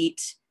the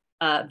elite,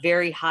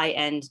 very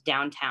high-end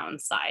downtown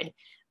side.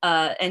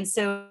 And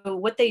so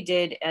what they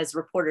did as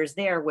reporters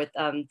there with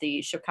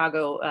the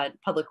Chicago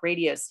public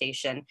radio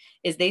station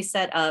is they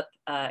set up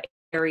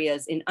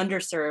areas in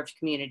underserved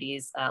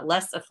communities,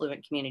 less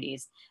affluent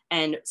communities,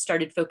 and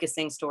started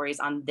focusing stories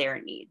on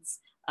their needs.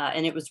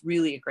 And it was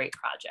really a great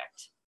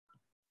project.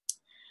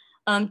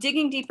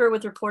 Digging deeper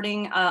with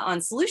reporting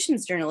on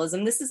solutions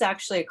journalism, this is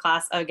actually a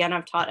class, again,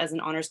 I've taught as an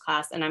honors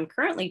class, and I'm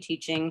currently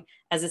teaching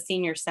as a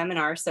senior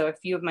seminar. So a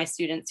few of my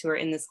students who are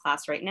in this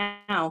class right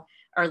now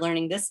are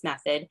learning this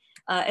method.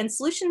 And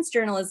solutions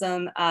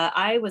journalism,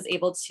 I was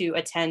able to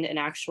attend an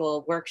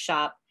actual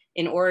workshop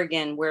in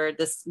Oregon where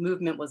this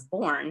movement was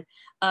born,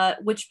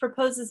 which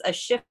proposes a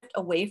shift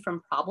away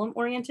from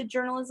problem-oriented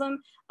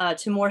journalism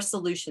to more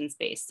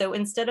solutions-based. So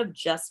instead of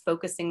just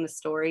focusing the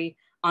story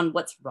on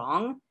what's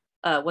wrong,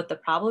 what the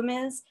problem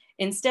is.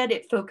 Instead,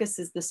 it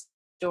focuses the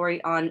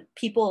story on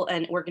people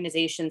and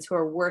organizations who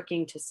are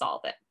working to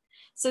solve it.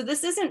 So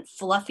this isn't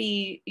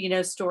fluffy,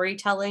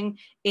 storytelling.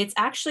 It's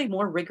actually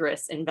more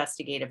rigorous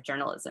investigative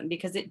journalism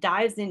because it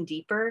dives in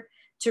deeper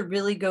to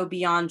really go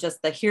beyond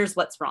just the here's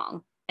what's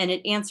wrong, and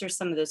it answers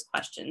some of those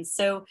questions.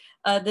 So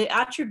the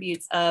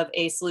attributes of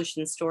a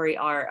solution story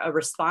are a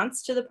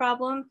response to the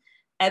problem,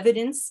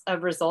 evidence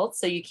of results.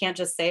 So you can't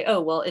just say, oh,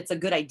 well, it's a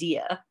good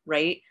idea,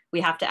 right? We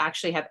have to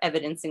actually have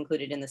evidence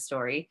included in the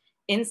story.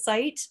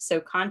 Insight, so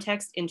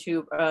context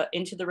into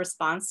the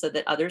response so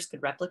that others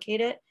could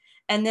replicate it.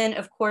 And then,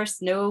 of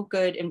course, no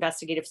good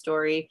investigative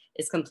story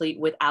is complete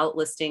without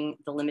listing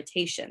the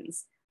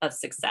limitations of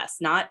success.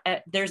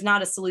 There's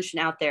not a solution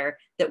out there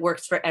that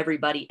works for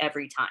everybody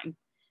every time.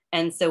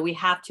 And so we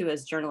have to,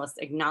 as journalists,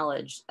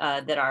 acknowledge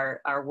that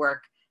our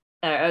work,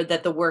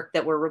 that the work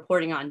that we're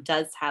reporting on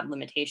does have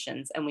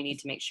limitations, and we need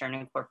to make sure and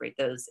incorporate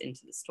those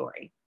into the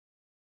story.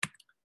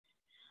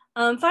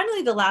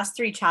 Finally, the last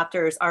 3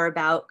 chapters are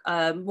about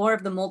more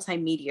of the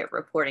multimedia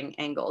reporting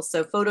angles.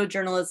 So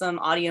photojournalism,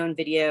 audio and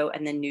video,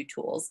 and then new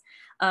tools.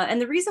 And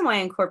the reason why I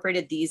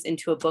incorporated these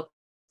into a book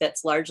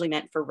that's largely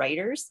meant for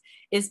writers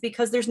is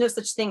because there's no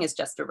such thing as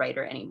just a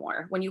writer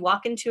anymore. When you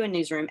walk into a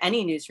newsroom,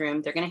 any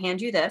newsroom, they're going to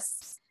hand you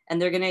this, and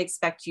they're going to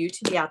expect you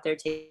to be out there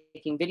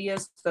taking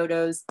videos,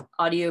 photos,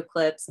 audio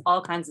clips,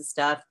 all kinds of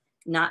stuff,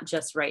 not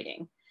just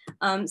writing.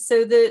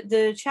 So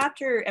the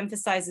chapter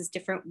emphasizes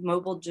different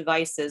mobile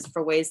devices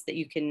for ways that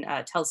you can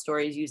tell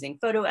stories using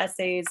photo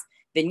essays,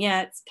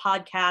 vignettes,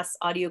 podcasts,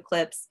 audio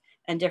clips,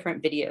 and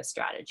different video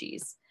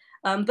strategies.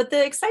 But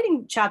the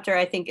exciting chapter,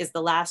 I think, is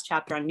the last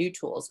chapter on new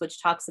tools,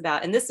 which talks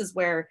about, and this is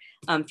where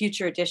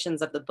future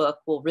editions of the book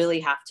will really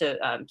have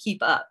to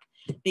keep up,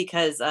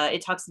 because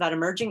it talks about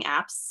emerging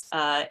apps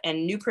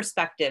and new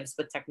perspectives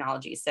with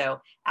technology. So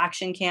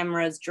action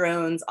cameras,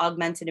 drones,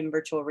 augmented and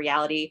virtual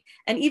reality,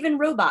 and even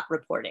robot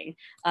reporting.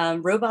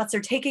 Robots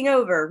are taking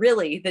over,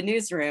 really, the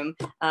newsroom.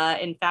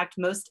 In fact,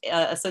 most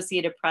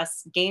Associated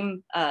Press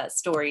game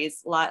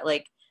stories,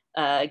 like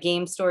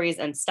game stories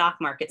and stock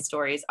market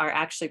stories, are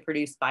actually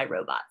produced by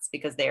robots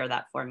because they are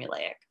that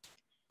formulaic.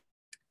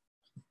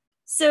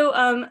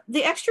 So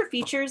the extra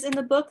features in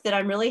the book that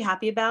I'm really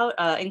happy about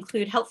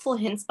include helpful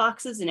hints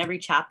boxes in every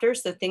chapter.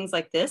 So things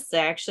like this, I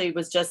actually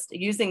was just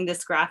using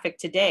this graphic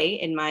today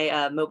in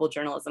my mobile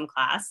journalism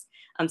class.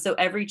 So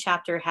every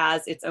chapter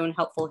has its own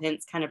helpful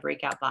hints kind of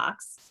breakout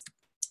box.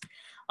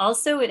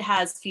 Also, it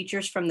has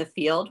features from the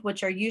field,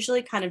 which are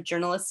usually kind of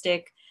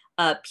journalistic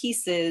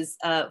pieces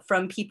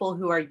from people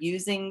who are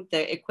using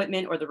the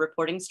equipment or the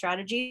reporting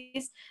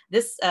strategies.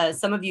 This,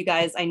 some of you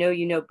guys, I know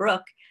you know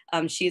Brooke.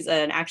 She's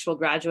an actual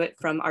graduate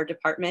from our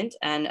department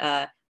and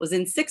was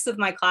in 6 of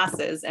my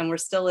classes, and we're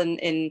still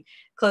in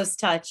close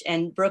touch.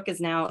 And Brooke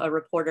is now a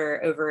reporter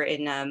over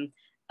in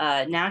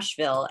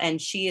Nashville, and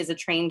she is a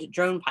trained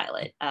drone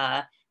pilot.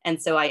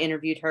 And so I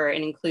interviewed her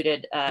and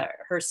included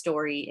her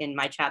story in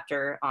my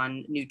chapter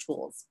on new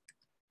tools.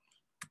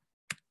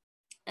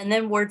 And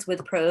then Words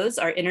with Pros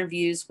are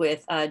interviews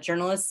with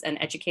journalists and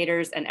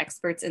educators and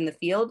experts in the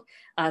field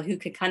who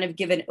could kind of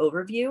give an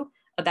overview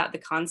about the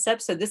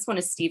concept. So this one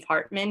is Steve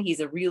Hartman. He's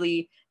a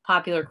really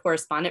popular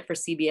correspondent for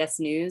CBS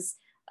News.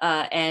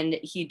 And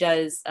he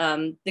does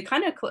the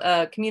kind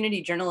of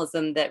community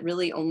journalism that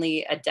really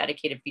only a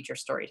dedicated feature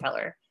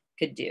storyteller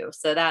could do.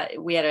 So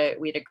that we had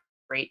a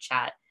great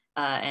chat,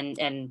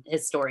 and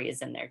his story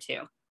is in there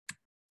too.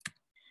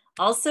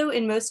 Also,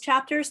 in most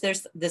chapters,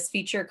 there's this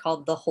feature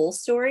called The Whole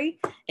Story,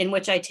 in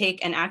which I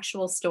take an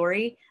actual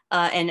story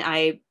and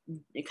I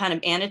kind of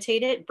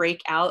annotate it,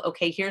 break out,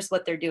 okay, here's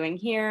what they're doing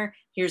here,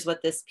 here's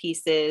what this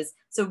piece is.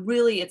 So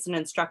really, it's an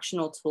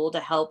instructional tool to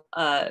help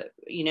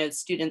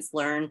students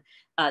learn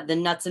the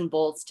nuts and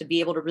bolts to be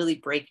able to really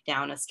break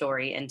down a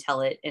story and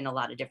tell it in a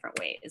lot of different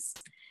ways.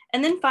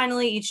 And then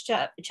finally, each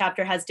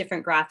chapter has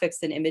different graphics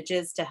and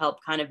images to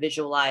help kind of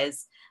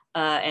visualize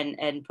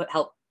and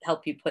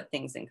help you put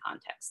things in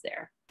context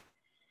there.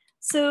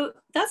 So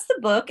that's the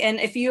book. And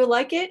if you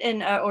like it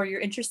and or you're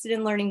interested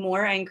in learning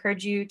more, I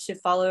encourage you to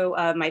follow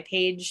my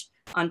page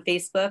on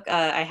Facebook.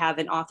 I have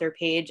an author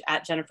page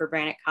at Jennifer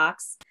Brannett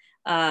Cox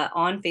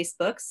on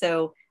Facebook.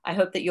 So I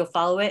hope that you'll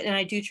follow it. And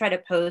I do try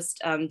to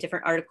post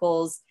different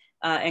articles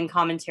and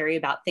commentary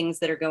about things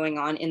that are going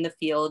on in the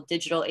field,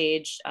 digital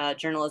age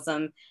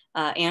journalism,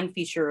 and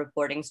feature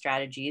reporting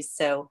strategies.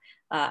 So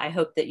I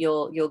hope that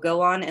you'll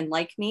go on and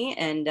like me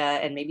and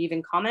maybe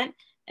even comment,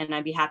 and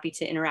I'd be happy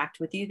to interact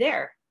with you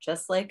there,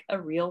 just like a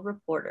real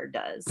reporter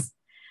does.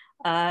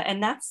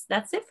 And that's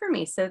it for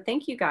me. So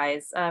thank you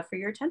guys for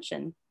your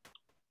attention.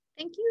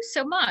 Thank you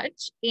so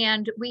much.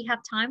 And we have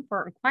time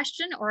for a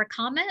question or a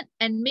comment.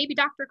 And maybe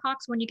Dr.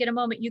 Cox, when you get a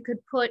moment, you could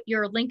put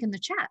your link in the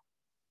chat.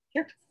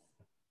 Sure.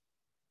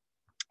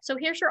 So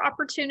here's your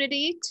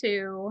opportunity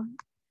to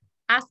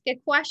ask a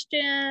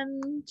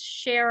question,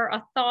 share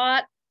a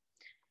thought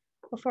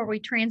before we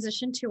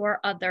transition to our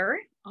other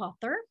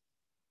author.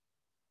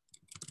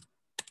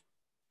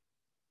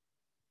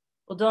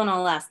 Well, don't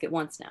all ask at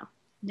once now.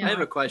 No, I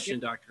have a question,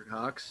 Dr.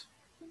 Cox.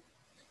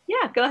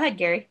 Yeah, go ahead,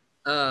 Gary.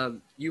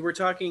 You were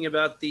talking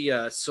about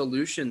the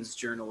solutions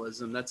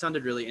journalism. That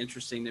sounded really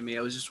interesting to me.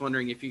 I was just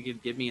wondering if you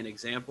could give me an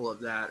example of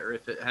that, or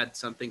if it had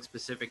something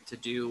specific to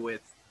do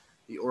with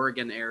the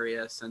Oregon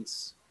area,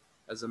 since,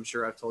 as I'm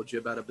sure I've told you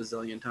about a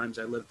bazillion times,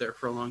 I lived there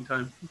for a long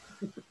time.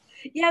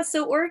 Yeah,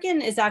 so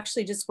Oregon is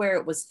actually just where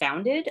it was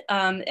founded,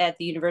 at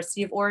the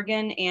University of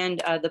Oregon, and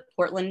the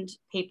Portland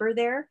paper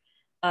there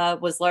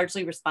was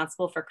largely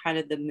responsible for kind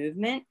of the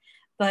movement.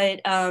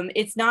 But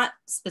it's not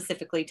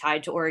specifically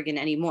tied to Oregon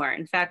anymore.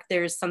 In fact,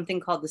 there's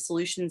something called the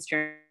Solutions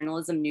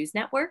Journalism News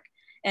Network,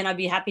 and I'd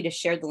be happy to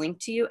share the link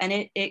to you.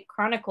 And it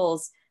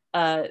chronicles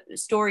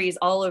stories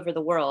all over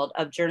the world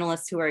of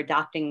journalists who are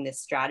adopting this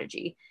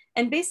strategy.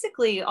 And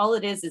basically, all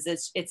it is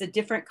it's a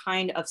different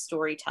kind of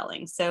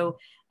storytelling. So,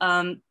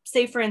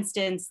 say for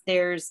instance,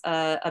 there's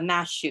a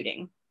mass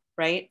shooting,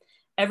 right?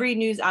 Every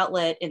news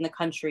outlet in the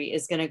country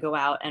is going to go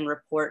out and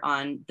report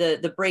on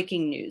the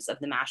breaking news of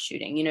the mass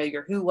shooting, you know,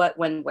 your who, what,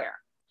 when, where.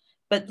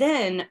 But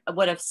then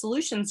what a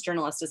solutions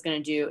journalist is going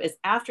to do is,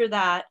 after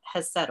that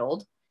has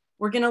settled,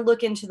 we're going to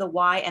look into the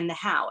why and the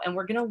how. And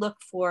we're going to look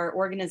for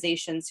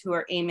organizations who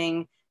are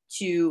aiming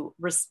to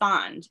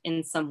respond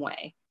in some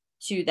way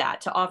to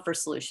that, to offer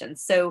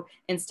solutions. So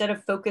instead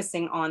of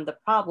focusing on the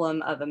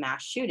problem of a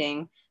mass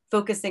shooting,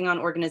 focusing on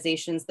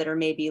organizations that are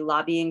maybe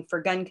lobbying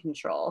for gun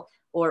control,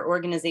 or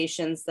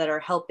organizations that are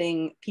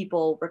helping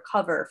people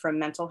recover from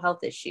mental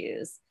health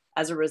issues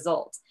as a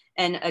result.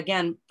 And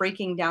again,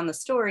 breaking down the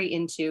story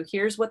into,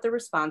 here's what the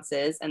response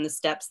is and the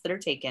steps that are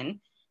taken.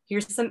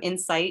 Here's some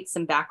insight,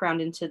 some background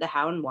into the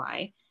how and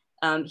why.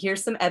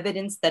 Here's some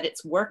evidence that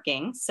it's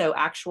working. So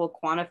actual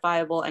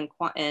quantifiable and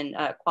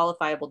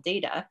qualifiable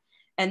data.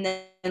 And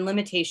then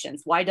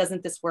limitations. Why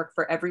doesn't this work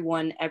for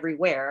everyone,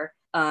 everywhere?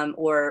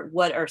 Or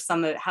what are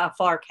some of, how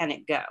far can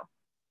it go?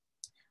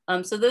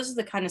 So those are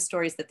the kind of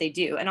stories that they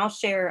do. And I'll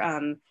share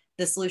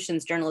the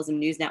Solutions Journalism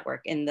News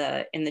Network in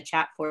the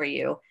chat for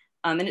you.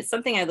 And it's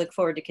something I look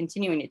forward to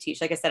continuing to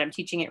teach. Like I said, I'm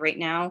teaching it right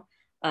now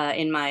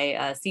in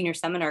my senior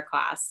seminar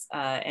class,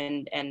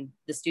 and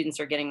the students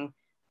are getting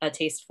a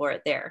taste for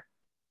it there.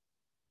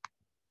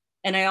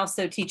 And I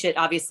also teach it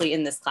obviously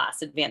in this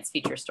class, Advanced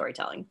Feature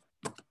Storytelling.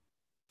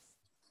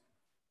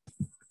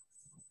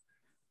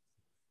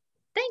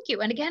 Thank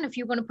you. And again, if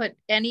you want to put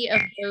any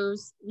of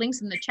those links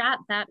in the chat,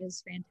 that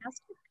is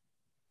fantastic.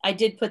 I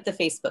did put the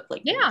Facebook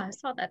link. Yeah, I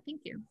saw that.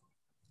 Thank you.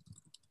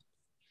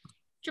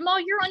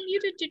 Jamal, you're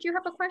unmuted. Did you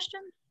have a question?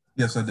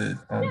 Yes, I did.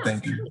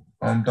 Thank you.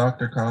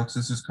 Dr. Cox,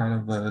 this is kind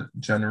of a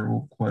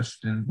general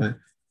question, but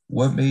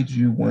what made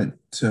you want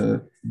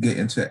to get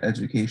into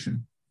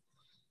education?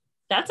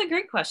 That's a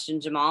great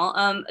question,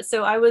 Jamal.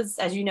 So I was,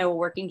 as you know, a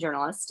working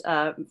journalist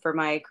for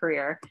my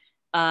career.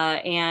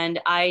 And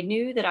I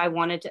knew that I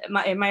wanted to,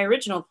 my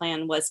original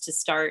plan was to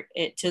start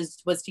it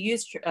was to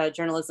use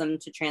journalism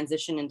to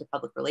transition into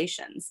public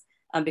relations,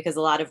 because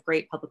a lot of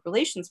great public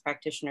relations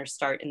practitioners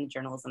start in the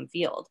journalism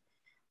field.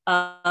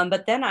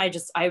 But then I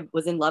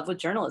was in love with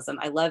journalism.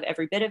 I love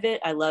every bit of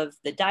it. I love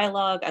the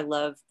dialogue. I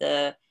love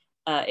the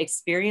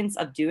experience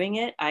of doing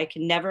it. I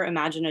can never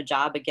imagine a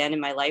job again in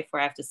my life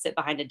where I have to sit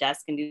behind a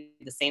desk and do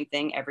the same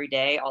thing every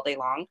day, all day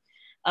long.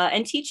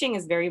 And teaching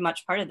is very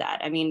much part of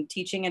that. I mean,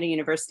 teaching at a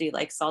university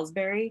like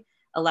Salisbury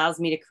allows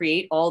me to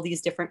create all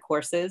these different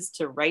courses,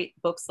 to write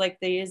books like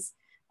these,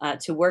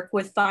 to work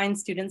with fine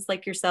students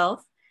like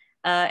yourself.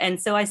 And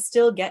so I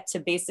still get to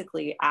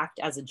basically act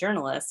as a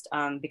journalist,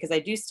 because I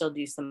do still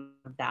do some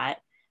of that.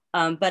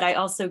 But I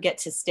also get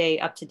to stay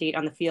up to date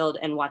on the field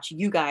and watch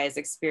you guys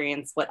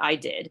experience what I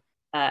did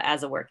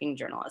as a working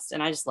journalist.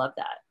 And I just love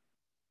that.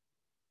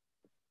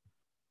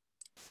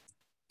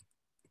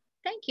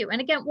 Thank you. And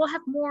again, we'll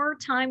have more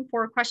time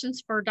for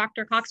questions for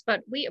Dr. Cox,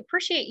 but we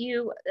appreciate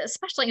you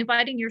especially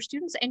inviting your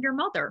students and your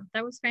mother.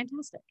 That was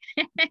fantastic.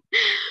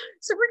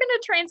 So we're going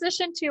to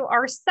transition to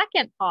our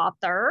second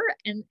author,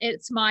 and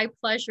it's my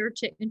pleasure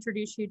to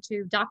introduce you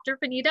to Dr.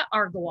 Vinita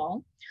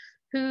Agarwal,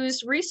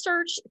 whose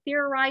research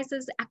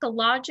theorizes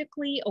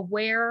ecologically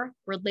aware,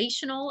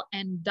 relational,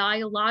 and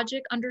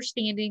dialogic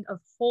understanding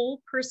of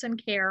whole person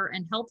care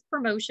and health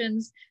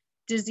promotions,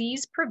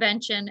 disease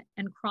prevention,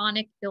 and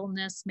chronic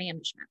illness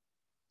management.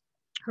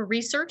 Her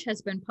research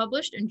has been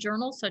published in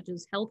journals such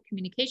as Health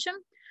Communication,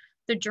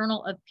 the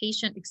Journal of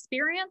Patient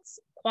Experience,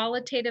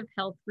 Qualitative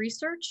Health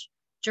Research,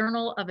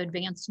 Journal of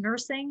Advanced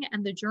Nursing,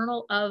 and the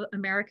Journal of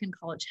American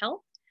College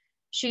Health.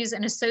 She's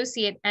an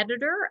associate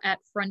editor at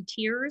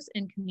Frontiers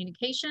in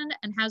Communication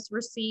and has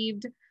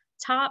received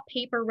top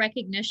paper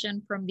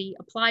recognition from the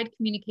Applied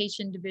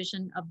Communication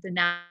Division of the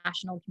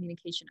National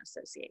Communication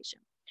Association.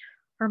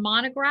 Her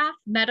monograph,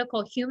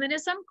 Medical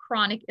Humanism,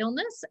 Chronic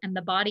Illness and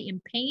the Body in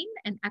Pain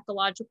and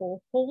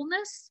Ecological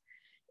Wholeness,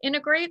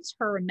 integrates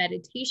her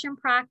meditation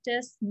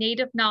practice,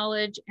 native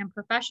knowledge, and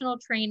professional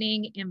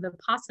training in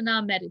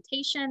Vipassana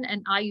meditation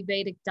and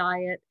Ayurvedic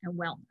diet and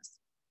wellness.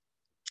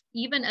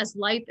 Even as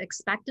life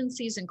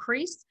expectancies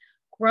increase,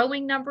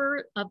 growing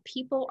number of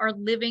people are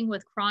living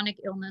with chronic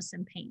illness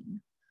and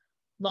pain.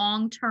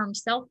 Long-term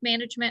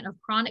self-management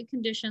of chronic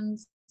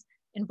conditions,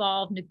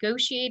 involve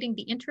negotiating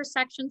the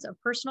intersections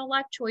of personal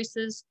life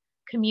choices,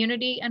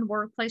 community and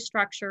workplace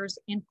structures,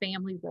 and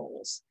family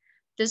roles.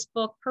 This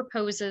book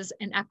proposes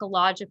an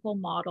ecological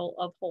model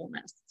of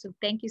wholeness. So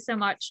thank you so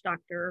much,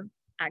 Dr.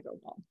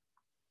 Agarwal.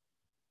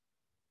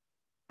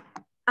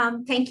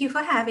 Thank you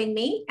for having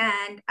me,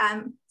 and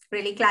I'm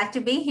really glad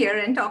to be here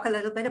and talk a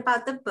little bit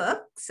about the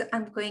book. So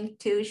I'm going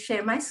to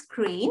share my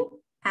screen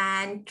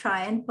and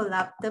try and pull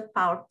up the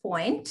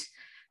PowerPoint.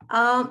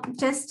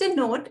 Just a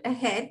note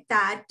ahead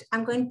that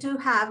I'm going to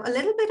have a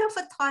little bit of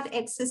a thought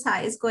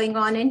exercise going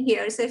on in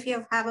here. So if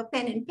you have a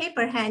pen and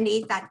paper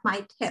handy, that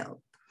might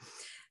help.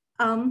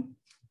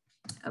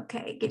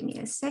 Okay, give me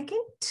a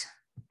second.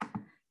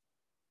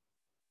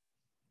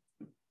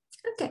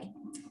 Okay,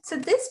 so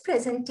this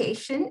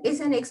presentation is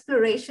an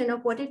exploration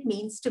of what it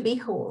means to be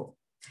whole.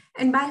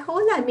 And by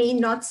whole, I mean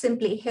not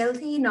simply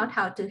healthy, not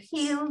how to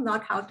heal,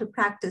 not how to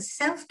practice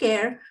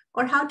self-care,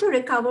 or how to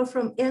recover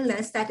from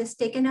illness that has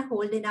taken a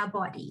hold in our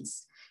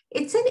bodies.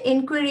 It's an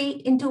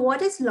inquiry into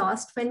what is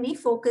lost when we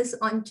focus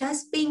on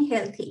just being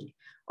healthy,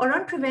 or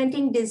on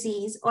preventing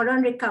disease, or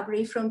on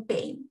recovery from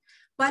pain.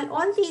 While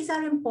all these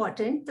are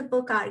important, the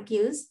book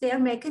argues they are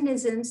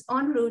mechanisms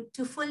en route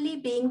to fully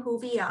being who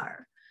we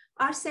are.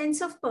 Our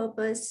sense of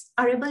purpose,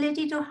 our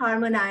ability to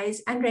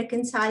harmonize and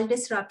reconcile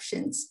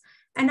disruptions,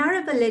 and our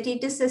ability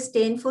to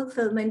sustain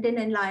fulfillment and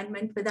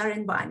alignment with our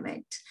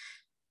environment.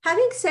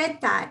 Having said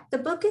that, the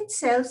book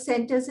itself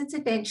centers its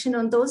attention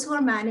on those who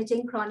are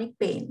managing chronic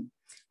pain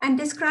and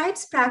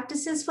describes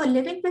practices for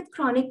living with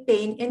chronic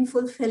pain in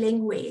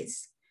fulfilling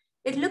ways.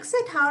 It looks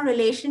at how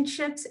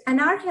relationships and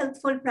our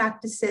healthful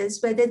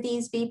practices, whether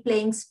these be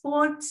playing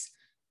sports,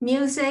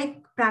 music,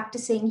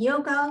 practicing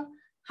yoga,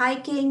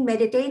 hiking,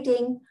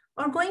 meditating,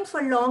 or going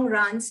for long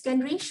runs can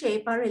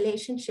reshape our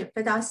relationship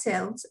with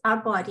ourselves, our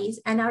bodies,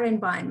 and our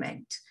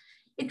environment.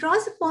 It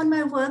draws upon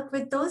my work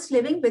with those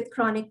living with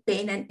chronic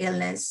pain and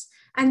illness,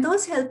 and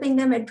those helping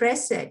them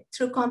address it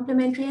through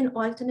complementary and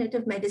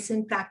alternative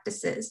medicine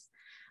practices.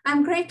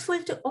 I'm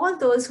grateful to all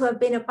those who have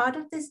been a part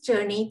of this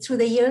journey through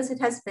the years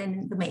it has been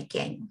in the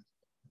making.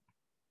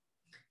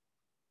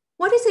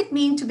 What does it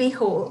mean to be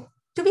whole?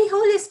 To be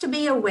whole is to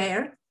be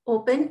aware,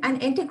 open,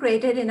 and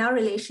integrated in our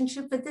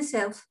relationship with the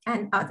self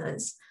and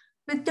others,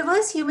 with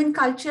diverse human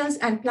cultures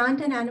and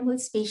plant and animal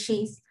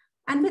species,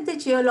 and with the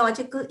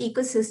geological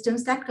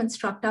ecosystems that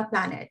construct our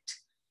planet.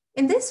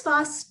 In this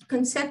vast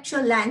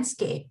conceptual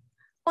landscape,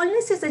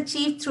 wholeness is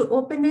achieved through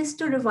openness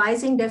to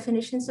revising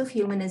definitions of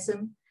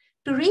humanism,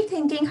 to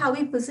rethinking how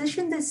we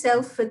position the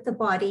self with the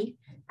body,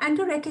 and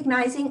to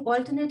recognizing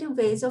alternative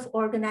ways of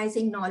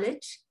organizing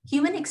knowledge,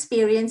 human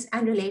experience,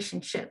 and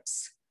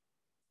relationships.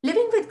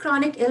 Living with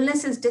chronic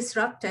illness is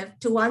disruptive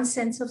to one's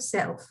sense of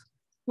self,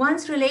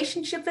 one's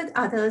relationship with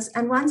others,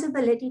 and one's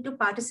ability to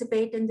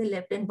participate in the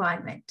lived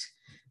environment.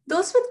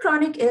 Those with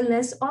chronic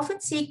illness often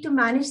seek to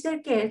manage their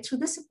care through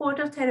the support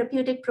of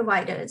therapeutic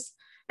providers,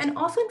 and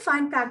often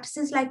find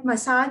practices like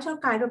massage or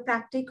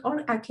chiropractic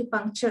or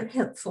acupuncture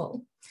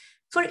helpful.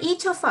 For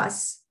each of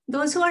us,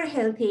 those who are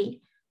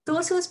healthy,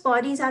 those whose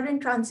bodies are in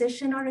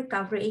transition or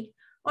recovery,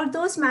 or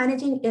those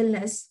managing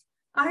illness,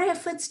 our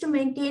efforts to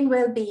maintain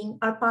well-being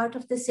are part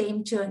of the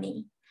same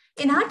journey.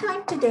 In our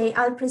time today,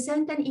 I'll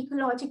present an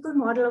ecological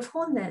model of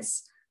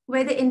wholeness,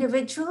 where the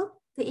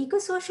individual, the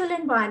eco-social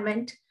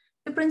environment,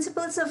 the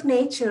principles of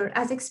nature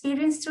as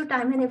experienced through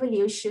time and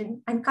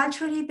evolution, and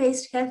culturally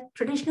based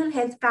traditional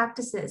health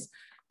practices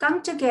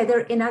come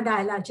together in our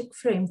dialogic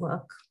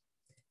framework.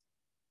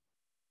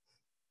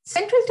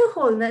 Central to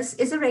wholeness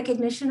is a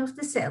recognition of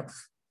the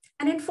self.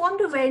 An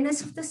informed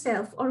awareness of the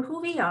self, or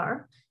who we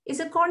are, is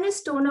a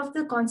cornerstone of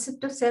the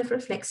concept of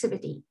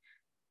self-reflexivity.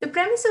 The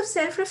premise of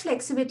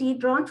self-reflexivity,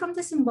 drawn from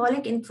the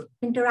symbolic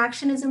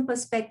interactionism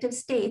perspective,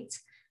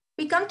 states,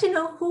 we come to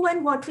know who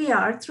and what we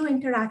are through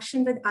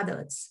interaction with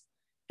others.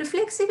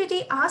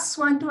 Reflexivity asks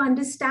one to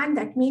understand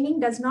that meaning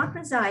does not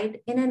reside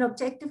in an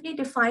objectively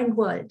defined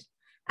world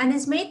and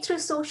is made through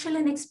social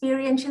and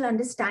experiential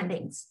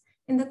understandings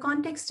in the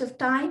context of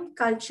time,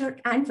 culture,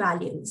 and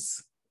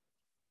values.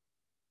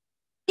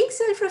 Being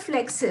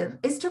self-reflexive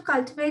is to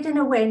cultivate an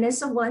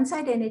awareness of one's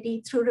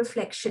identity through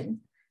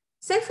reflection.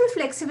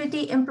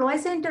 Self-reflexivity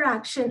employs the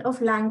interaction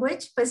of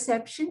language,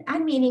 perception,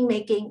 and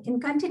meaning-making in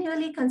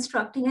continually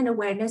constructing an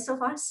awareness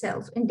of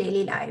ourself in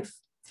daily life.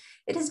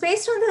 It is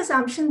based on the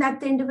assumption that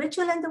the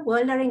individual and the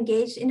world are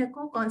engaged in a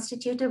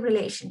co-constitutive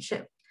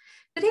relationship.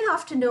 Today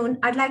afternoon,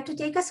 I'd like to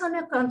take us on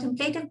a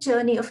contemplative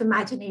journey of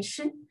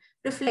imagination,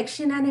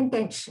 reflection, and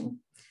intention.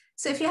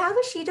 So if you have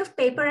a sheet of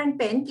paper and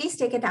pen, please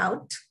take it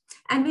out.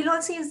 And we'll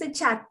also use the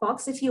chat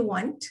box if you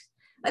want.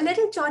 A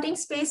little jotting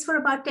space for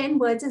about 10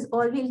 words is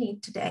all we'll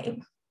need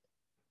today.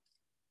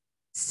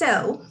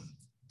 So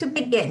to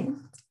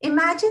begin,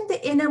 imagine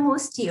the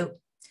innermost you.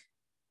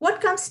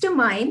 What comes to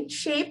mind?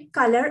 Shape,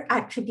 color,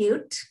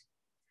 attribute.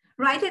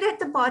 Write it at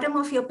the bottom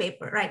of your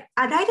paper, right?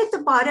 Write at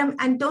the bottom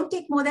and don't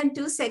take more than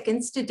 2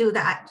 seconds to do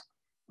that.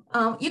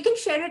 You can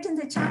share it in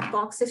the chat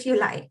box if you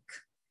like.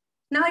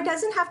 Now it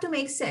doesn't have to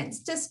make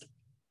sense. Just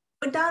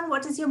put down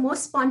what is your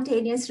most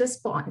spontaneous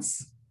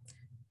response.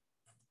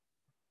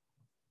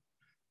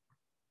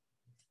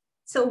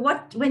 So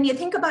when you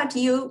think about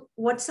you,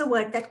 what's the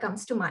word that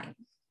comes to mind?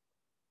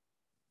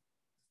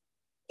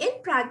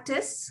 In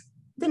practice,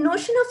 the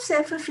notion of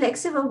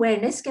self-reflexive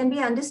awareness can be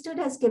understood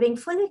as giving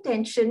full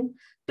attention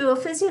to a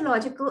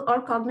physiological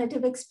or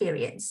cognitive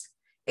experience.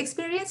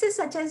 Experiences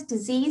such as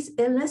disease,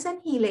 illness, and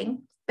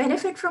healing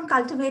benefit from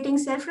cultivating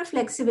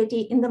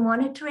self-reflexivity in the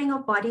monitoring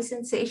of body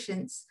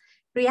sensations,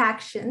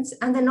 reactions,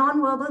 and the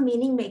nonverbal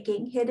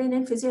meaning-making hidden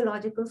in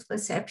physiological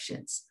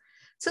perceptions.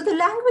 So the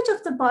language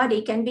of the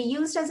body can be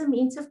used as a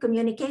means of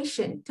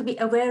communication to be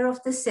aware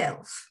of the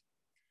self.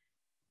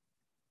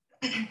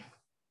 The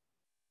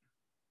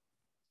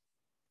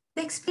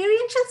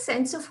experiential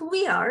sense of who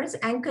we are is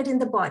anchored in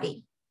the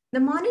body. The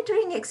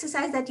monitoring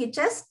exercise that you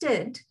just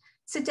did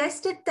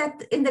suggested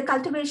that in the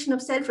cultivation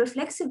of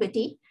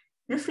self-reflexivity,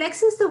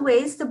 reflexes the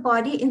ways the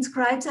body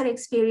inscribes our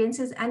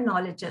experiences and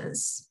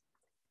knowledges.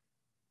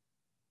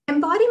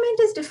 Embodiment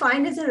is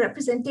defined as a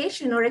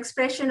representation or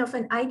expression of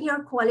an idea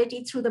or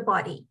quality through the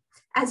body.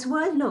 As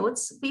World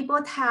notes, we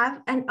both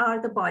have and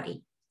are the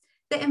body.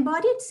 The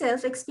embodied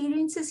self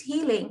experiences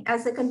healing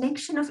as a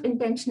connection of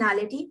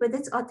intentionality with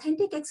its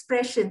authentic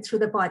expression through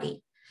the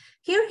body.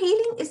 Here,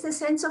 healing is the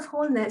sense of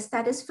wholeness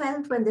that is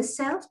felt when the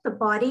self, the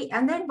body,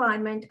 and the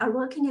environment are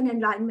working in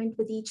alignment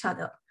with each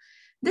other.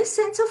 This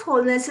sense of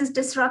wholeness is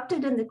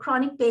disrupted in the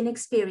chronic pain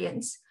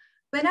experience,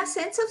 when our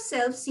sense of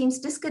self seems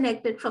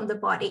disconnected from the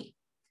body.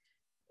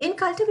 In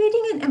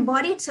cultivating an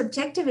embodied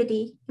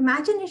subjectivity,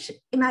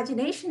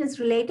 imagination is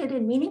related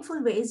in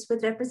meaningful ways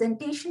with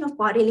representation of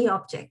bodily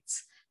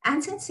objects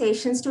and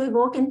sensations to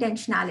evoke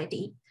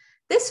intentionality.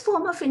 This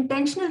form of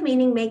intentional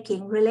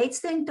meaning-making relates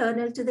the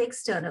internal to the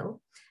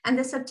external and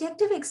the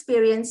subjective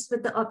experience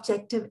with the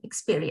objective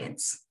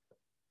experience.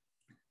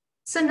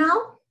 So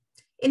now,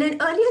 in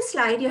an earlier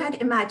slide, you had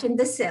imagined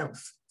the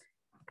self,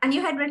 and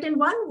you had written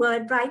one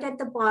word right at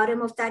the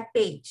bottom of that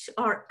page,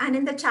 and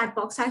in the chat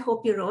box, I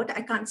hope you wrote.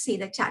 I can't see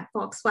the chat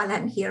box while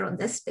I'm here on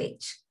this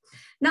page.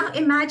 Now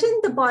imagine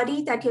the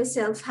body that your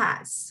self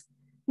has,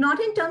 not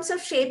in terms of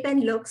shape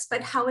and looks,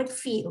 but how it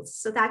feels.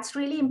 So that's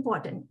really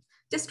important.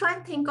 Just try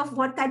and think of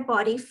what that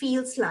body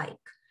feels like.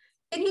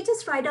 Can you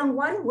just write down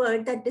one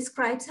word that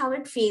describes how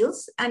it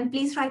feels? And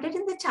please write it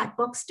in the chat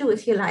box too,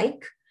 if you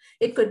like.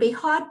 It could be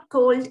hot,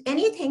 cold,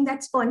 anything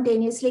that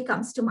spontaneously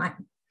comes to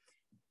mind.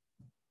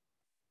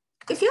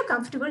 If you're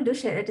comfortable, do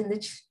share it in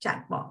the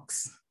chat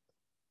box.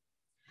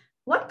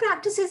 What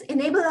practices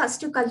enable us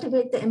to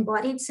cultivate the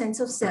embodied sense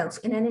of self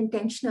in an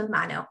intentional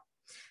manner?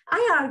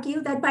 I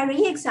argue that by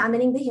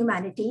re-examining the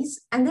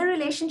humanities and their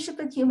relationship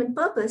with human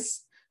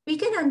purpose, we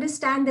can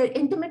understand their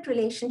intimate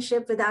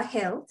relationship with our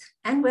health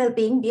and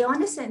well-being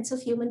beyond a sense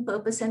of human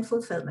purpose and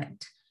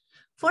fulfillment.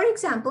 For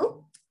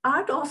example,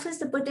 art offers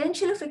the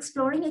potential of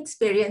exploring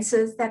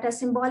experiences that are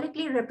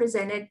symbolically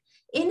represented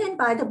in and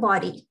by the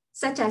body,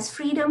 such as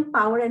freedom,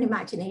 power, and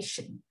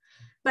imagination.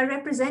 By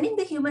representing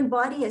the human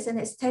body as an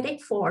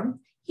aesthetic form,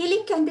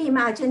 healing can be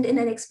imagined in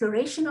an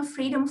exploration of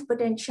freedom of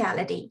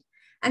potentiality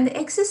and the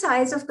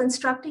exercise of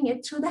constructing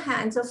it through the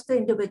hands of the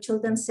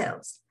individual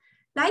themselves.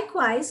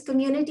 Likewise,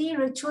 community,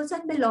 rituals,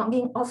 and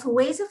belonging offer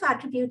ways of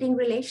attributing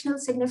relational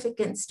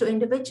significance to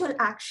individual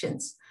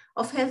actions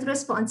of health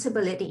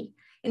responsibility.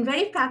 In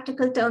very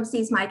practical terms,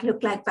 these might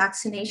look like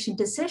vaccination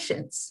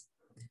decisions.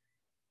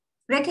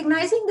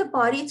 Recognizing the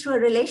body through a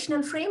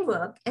relational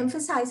framework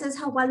emphasizes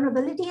how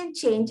vulnerability and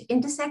change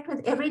intersect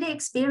with everyday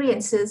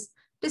experiences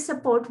to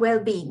support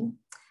well-being.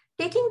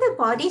 Taking the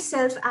body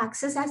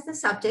self-axis as the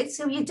subject,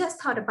 so we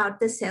just thought about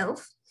the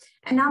self,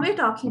 and now we're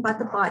talking about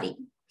the body.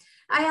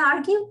 I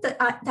argue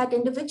that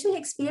individual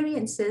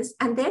experiences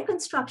and their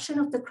construction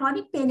of the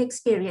chronic pain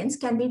experience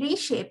can be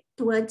reshaped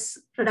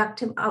towards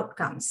productive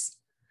outcomes.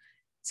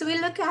 So we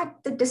look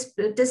at the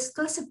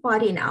discursive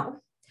body now.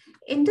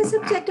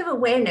 Intersubjective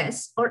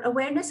awareness, or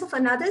awareness of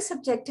another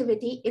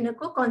subjectivity in a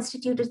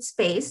co-constituted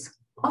space,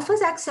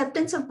 offers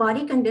acceptance of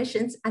body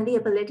conditions and the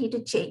ability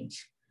to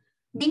change.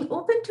 Being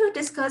open to a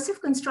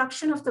discursive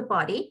construction of the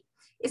body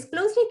is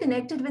closely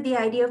connected with the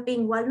idea of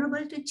being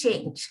vulnerable to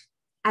change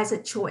as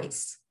a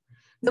choice.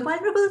 The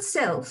vulnerable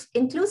self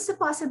includes the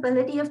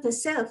possibility of the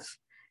self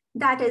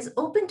that is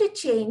open to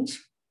change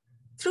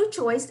through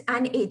choice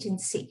and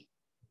agency.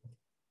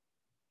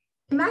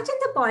 Imagine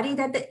the body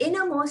that the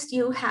innermost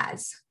you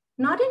has,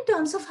 not in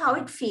terms of how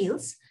it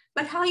feels,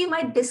 but how you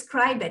might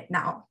describe it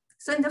now.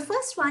 So in the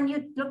first one,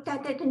 you looked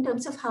at it in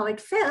terms of how it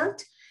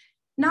felt.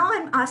 Now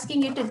I'm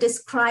asking you to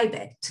describe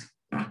it.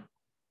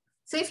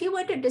 So if you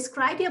were to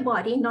describe your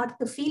body, not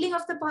the feeling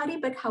of the body,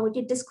 but how would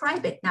you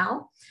describe it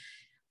now?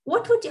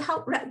 What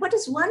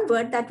is one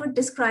word that would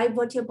describe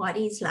what your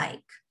body is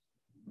like?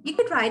 You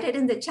could write it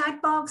in the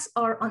chat box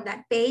or on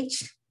that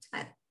page.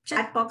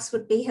 Chat box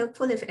would be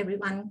helpful if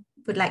everyone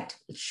would like to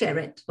share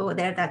it over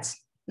there. That's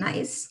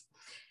nice.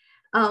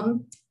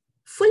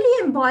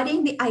 Fully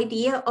embodying the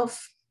idea of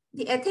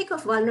the ethic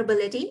of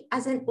vulnerability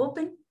as an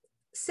open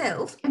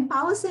self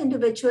empowers the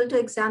individual to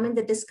examine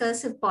the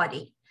discursive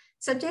body,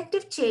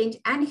 subjective change,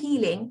 and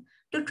healing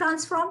to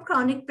transform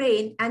chronic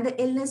pain and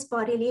the illness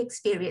bodily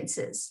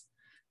experiences.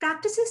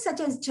 Practices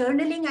such as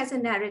journaling as a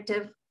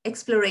narrative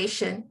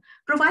exploration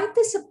provide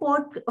the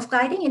support of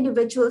guiding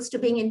individuals to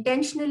being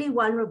intentionally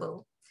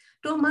vulnerable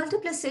to a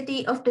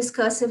multiplicity of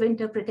discursive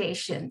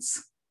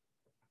interpretations.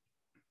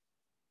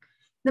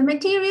 The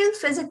material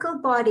physical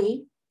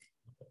body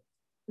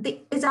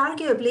is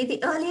arguably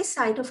the earliest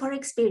site of our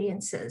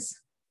experiences.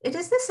 It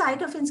is the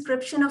site of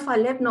inscription of our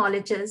lived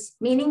knowledges,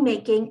 meaning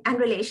making, and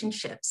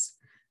relationships.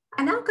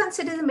 I now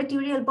consider the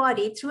material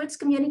body through its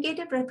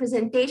communicative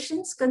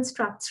representations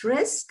constructs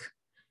risk,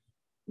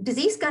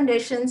 disease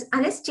conditions,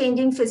 and its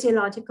changing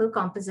physiological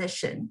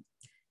composition.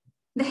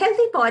 The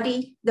healthy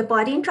body, the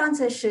body in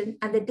transition,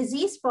 and the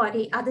diseased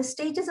body are the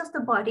stages of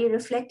the body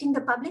reflecting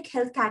the public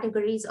health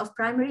categories of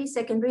primary,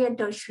 secondary, and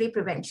tertiary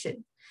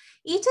prevention.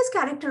 Each is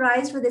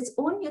characterized with its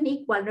own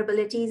unique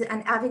vulnerabilities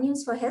and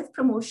avenues for health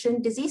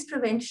promotion, disease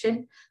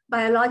prevention,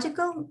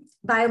 biological,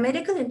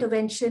 biomedical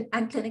intervention,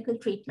 and clinical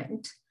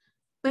treatment.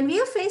 When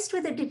we are faced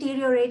with a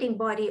deteriorating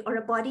body or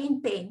a body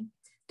in pain,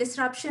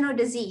 disruption, or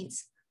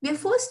disease, we are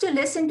forced to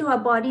listen to our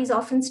body's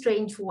often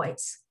strange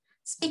voice,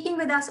 speaking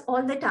with us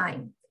all the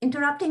time,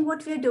 interrupting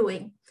what we're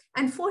doing,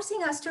 and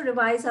forcing us to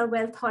revise our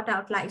well thought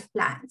out life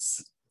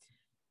plans.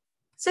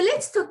 So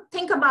let's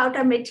think about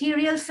our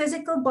material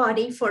physical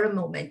body for a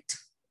moment.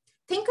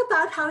 Think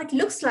about how it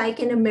looks like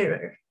in a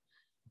mirror.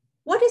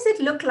 What does it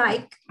look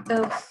like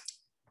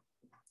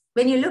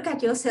when you look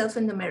at yourself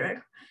in the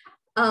mirror?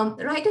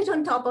 Write it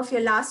on top of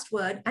your last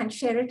word and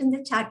share it in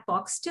the chat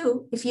box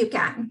too, if you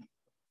can.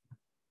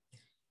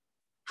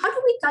 How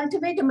do we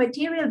cultivate a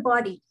material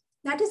body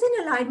that is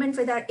in alignment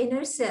with our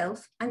inner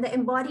self and the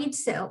embodied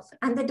self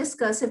and the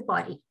discursive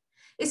body,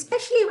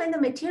 especially when the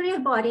material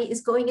body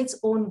is going its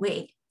own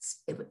way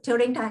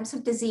during times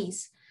of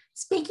disease,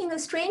 speaking a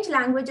strange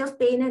language of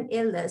pain and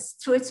illness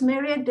through its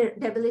myriad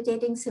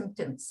debilitating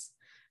symptoms?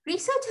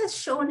 Research has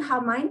shown how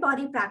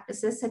mind-body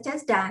practices such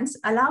as dance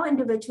allow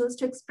individuals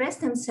to express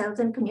themselves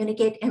and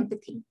communicate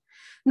empathy.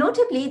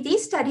 Notably,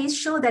 these studies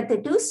show that they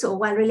do so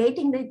while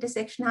relating the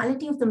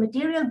intersectionality of the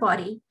material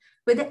body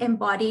with the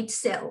embodied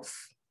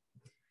self.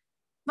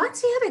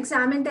 Once we have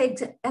examined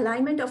the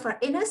alignment of our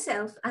inner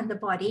self and the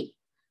body,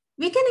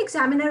 we can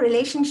examine our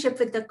relationship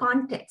with the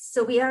context.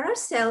 So we are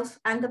ourself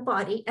and the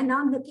body, and now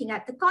I'm looking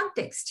at the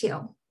context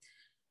here.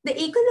 The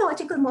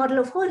ecological model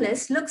of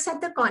wholeness looks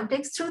at the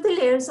context through the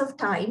layers of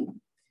time,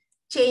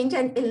 change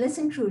and illness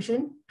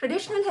intrusion,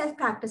 traditional health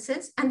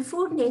practices, and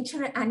food,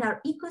 nature, and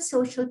our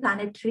eco-social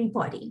planetary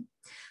body.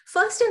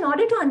 First, in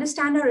order to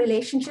understand our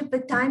relationship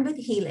with time with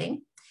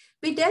healing,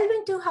 we delve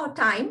into how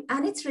time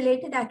and its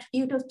related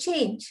attribute of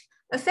change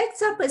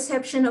affects our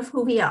perception of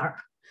who we are.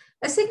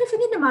 A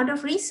significant amount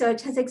of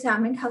research has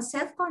examined how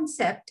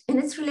self-concept in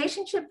its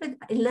relationship with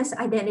illness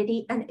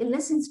identity and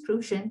illness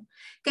intrusion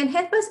can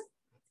help us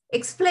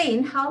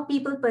explain how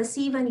people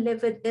perceive and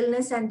live with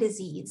illness and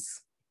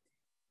disease.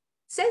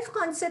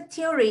 Self-concept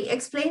theory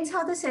explains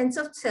how the sense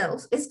of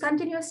self is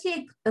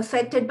continuously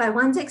affected by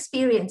one's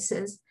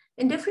experiences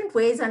in different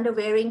ways under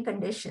varying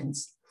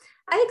conditions.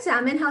 I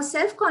examine how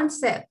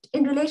self-concept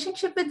in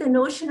relationship with the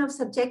notion of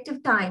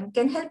subjective time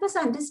can help us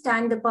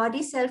understand the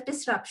body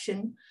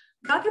self-disruption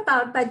brought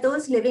about by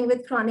those living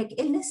with chronic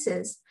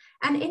illnesses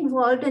and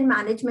involved in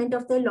management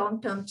of their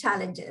long-term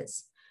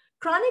challenges.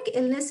 Chronic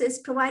illnesses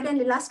provide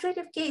an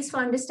illustrative case for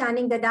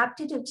understanding the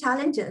adaptive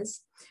challenges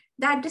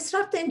that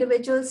disrupt the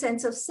individual's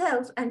sense of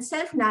self and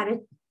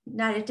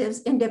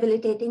self-narratives in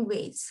debilitating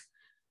ways.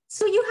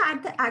 So you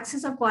had the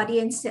axis of body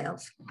and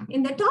self.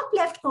 In the top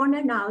left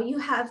corner now, you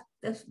have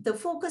the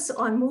focus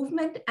on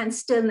movement and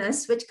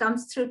stillness, which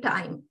comes through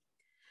time.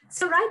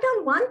 So write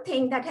down one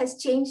thing that has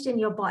changed in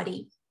your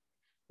body,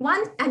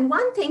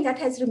 one thing that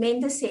has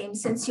remained the same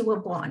since you were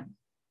born.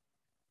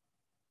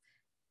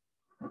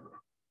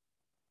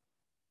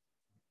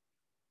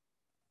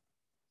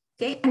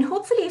 Okay, and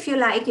hopefully if you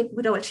like, you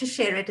would also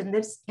share it in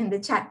the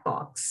chat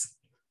box.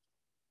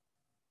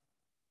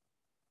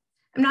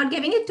 I'm not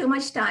giving it too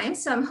much time,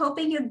 so I'm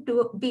hoping you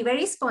be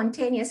very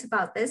spontaneous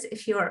about this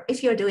if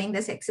you're doing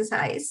this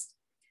exercise.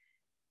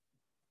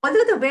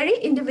 Although the very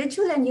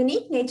individual and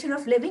unique nature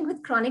of living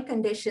with chronic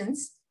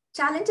conditions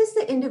challenges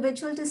the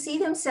individual to see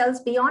themselves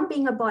beyond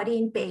being a body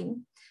in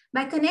pain,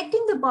 by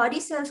connecting the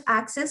body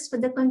self-axis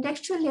with the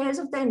contextual layers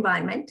of the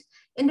environment,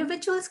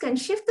 individuals can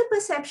shift the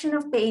perception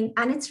of pain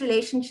and its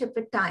relationship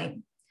with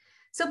time.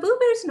 So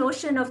Buber's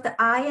notion of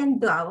the I and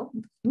thou,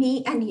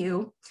 me and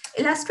you,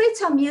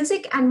 illustrates how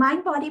music and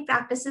mind-body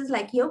practices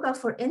like yoga,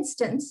 for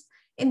instance,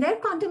 in their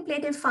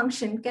contemplative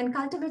function can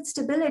cultivate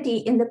stability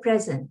in the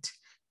present.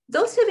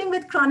 Those living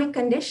with chronic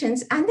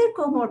conditions and their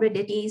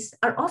comorbidities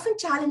are often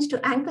challenged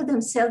to anchor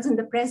themselves in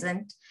the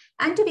present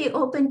and to be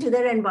open to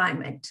their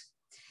environment.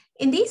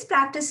 In these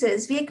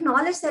practices, we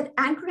acknowledge that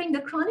anchoring the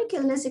chronic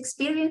illness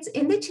experience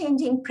in the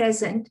changing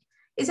present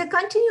is a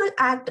continual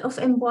act of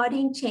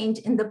embodying change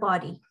in the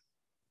body.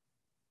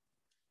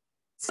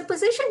 So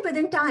positioned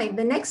within time,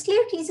 the next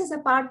layer teases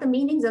apart the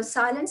meanings of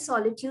silence,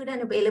 solitude,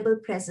 and available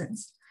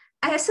presence.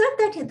 I assert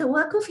that the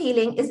work of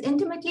healing is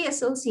intimately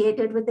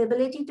associated with the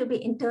ability to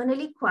be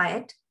internally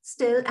quiet,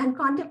 still, and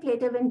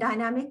contemplative in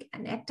dynamic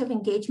and active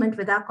engagement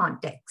with our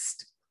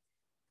context.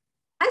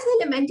 As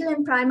elemental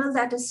and primal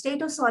that a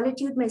state of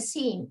solitude may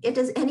seem, it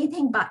is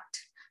anything but.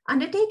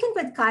 Undertaken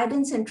with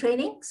guidance and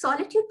training,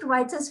 solitude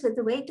provides us with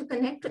a way to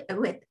connect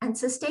with and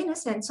sustain a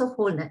sense of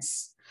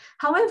wholeness.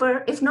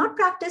 However, if not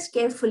practiced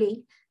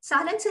carefully,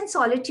 silence and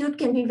solitude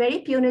can be very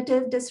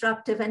punitive,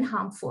 disruptive, and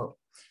harmful.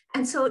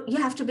 And so you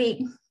have to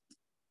be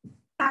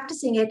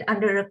practicing it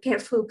under a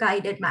careful,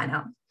 guided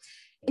manner.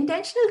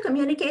 Intentional,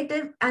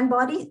 communicative, and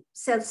body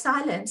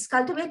self-silence,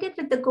 cultivated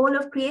with the goal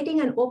of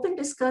creating an open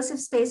discursive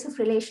space of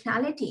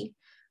relationality,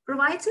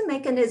 provides a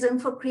mechanism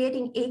for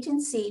creating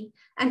agency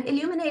and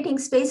illuminating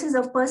spaces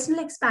of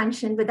personal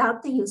expansion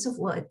without the use of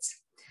words.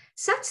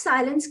 Such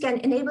silence can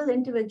enable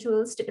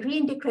individuals to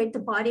reintegrate the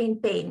body in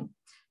pain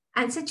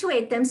and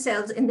situate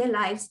themselves in their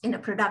lives in a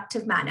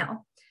productive manner.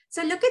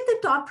 So look at the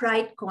top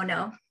right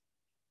corner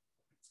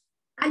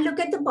and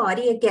look at the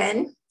body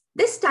again.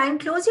 This time,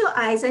 close your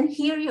eyes and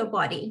hear your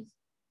body.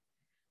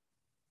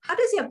 How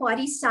does your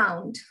body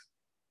sound?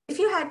 If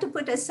you had to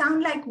put a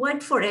sound-like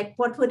word for it,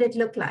 what would it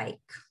look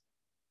like?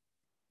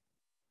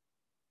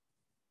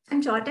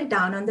 And jot it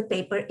down on the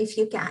paper if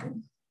you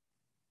can.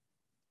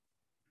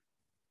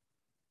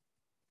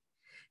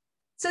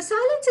 So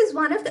silence is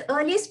one of the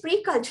earliest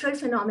pre-cultural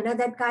phenomena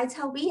that guides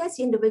how we as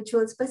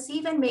individuals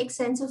perceive and make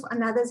sense of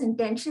another's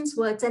intentions,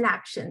 words, and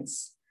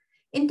actions.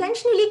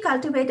 Intentionally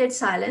cultivated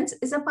silence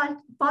is a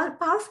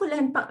powerful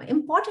and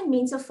important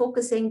means of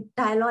focusing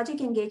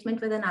dialogic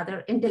engagement with another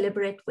in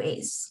deliberate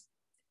ways.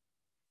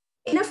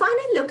 In a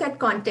final look at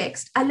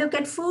context, I look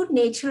at food,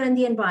 nature, and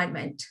the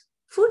environment.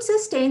 Food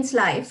sustains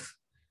life.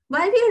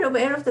 While we are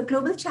aware of the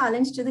global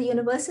challenge to the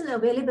universal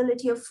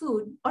availability of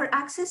food or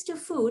access to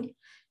food,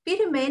 we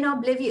remain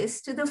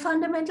oblivious to the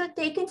fundamental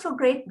taken for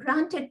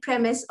granted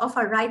premise of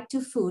our right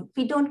to food.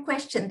 We don't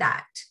question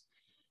that.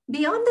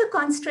 Beyond the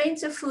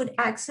constraints of food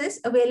access,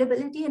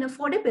 availability, and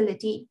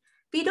affordability,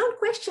 we don't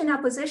question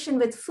our position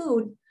with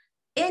food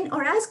in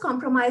or as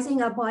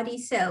compromising our body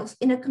self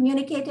in a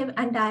communicative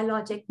and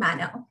dialogic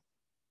manner.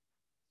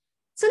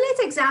 So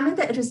let's examine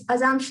the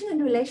assumption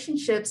and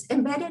relationships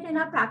embedded in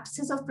our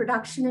practices of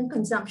production and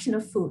consumption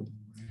of food.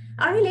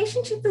 Our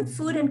relationship with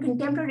food in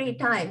contemporary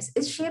times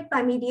is shaped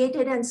by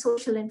mediated and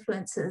social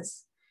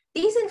influences.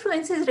 These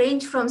influences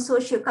range from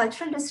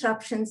sociocultural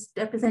disruptions,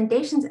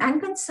 representations, and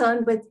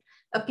concern with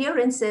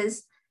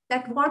appearances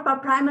that warp our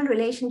primal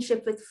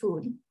relationship with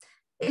food.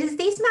 It is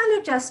these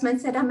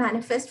maladjustments that are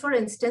manifest, for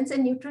instance,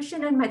 in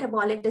nutrition and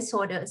metabolic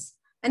disorders,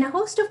 and a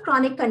host of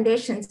chronic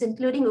conditions,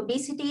 including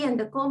obesity and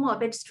the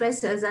comorbid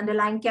stressors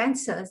underlying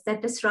cancers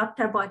that disrupt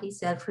our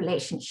body-self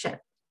relationship.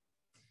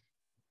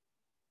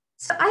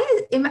 So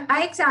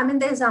I examine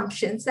the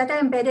assumptions that are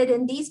embedded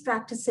in these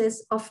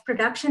practices of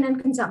production and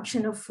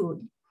consumption of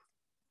food.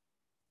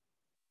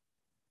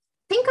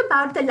 Think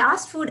about the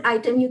last food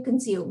item you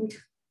consumed.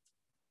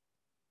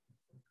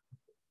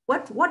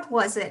 What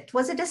was it?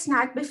 Was it a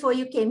snack before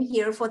you came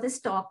here for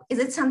this talk? Is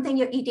it something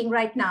you're eating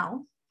right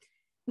now?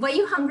 Were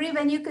you hungry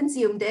when you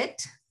consumed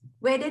it?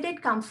 Where did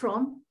it come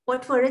from?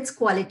 What were its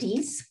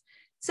qualities?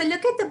 So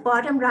look at the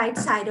bottom right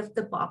side of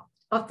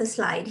the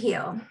slide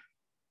here.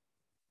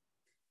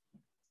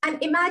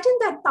 And imagine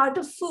that part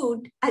of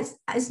food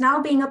as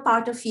now being a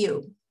part of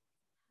you.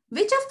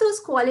 Which of those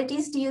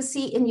qualities do you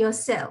see in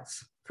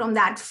yourself from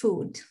that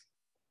food?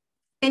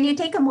 Can you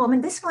take a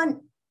moment,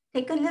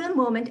 take a little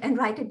moment and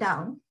write it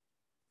down,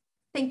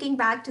 thinking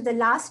back to the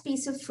last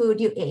piece of food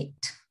you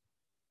ate.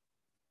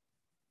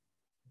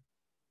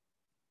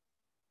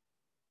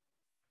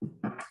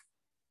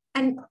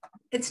 And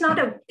it's not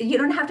you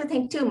don't have to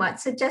think too much.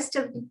 So just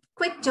a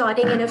quick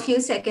jotting in a few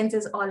seconds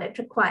is all it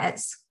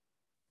requires.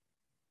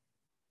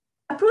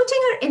 Approaching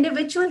our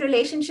individual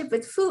relationship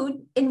with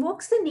food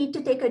invokes the need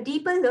to take a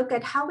deeper look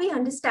at how we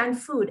understand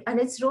food and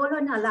its role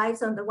in our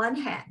lives on the one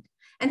hand,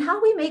 and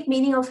how we make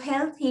meaning of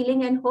health,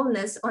 healing, and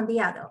wholeness on the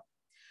other.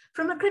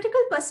 From a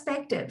critical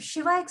perspective,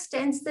 Shiva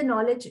extends the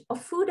knowledge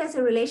of food as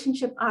a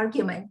relationship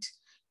argument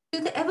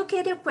to the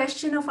evocative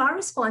question of our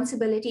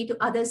responsibility to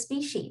other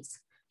species.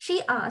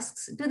 She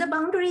asks, do the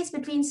boundaries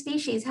between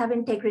species have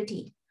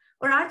integrity?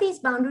 Or are these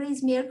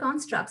boundaries mere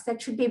constructs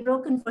that should be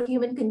broken for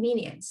human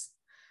convenience?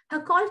 Her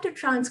call to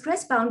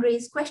transgress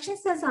boundaries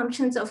questions the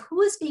assumptions of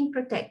who is being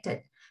protected,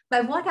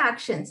 by what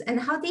actions,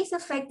 and how these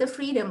affect the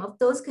freedom of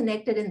those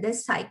connected in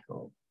this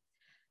cycle.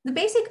 The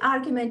basic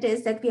argument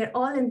is that we are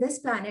all in this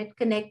planet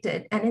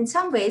connected, and in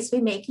some ways we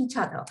make each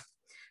other.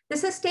 The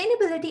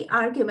sustainability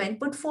argument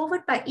put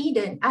forward by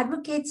Eden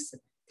advocates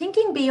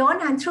thinking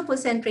beyond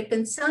anthropocentric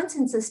concerns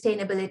in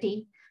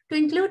sustainability to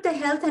include the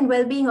health and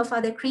well-being of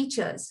other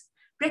creatures,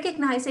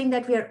 recognizing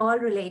that we are all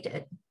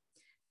related.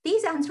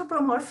 These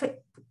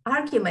anthropomorphic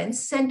arguments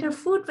center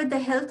food with the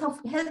health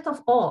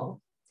of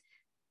all.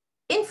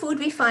 In food,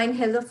 we find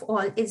health of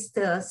all is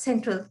the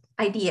central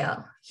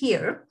idea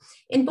here,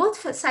 in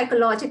both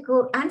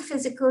psychological and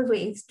physical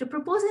ways, to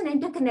propose an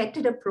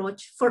interconnected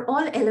approach for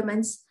all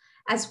elements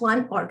as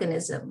one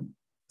organism.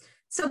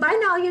 So by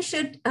now you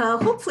should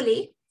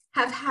hopefully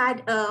have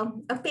had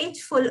a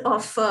page full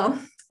of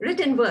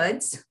written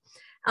words.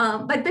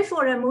 But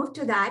before I move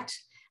to that,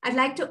 I'd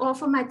like to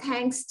offer my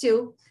thanks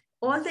to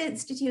all the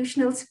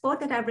institutional support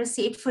that I've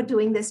received for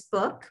doing this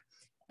book,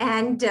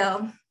 and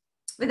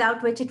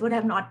without which it would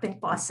have not been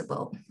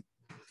possible.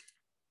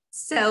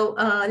 So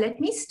let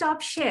me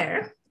stop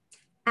share.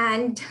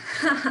 And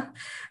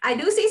I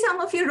do see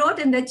some of you wrote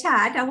in the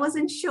chat. I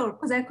wasn't sure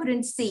because I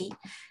couldn't see.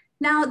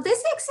 Now,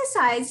 this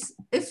exercise,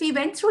 if we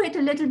went through it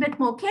a little bit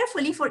more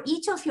carefully for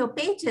each of your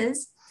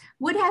pages,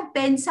 would have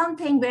been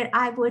something where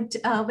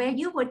where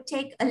you would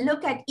take a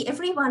look at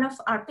every one of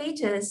our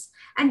pages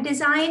and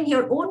design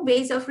your own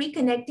ways of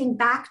reconnecting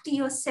back to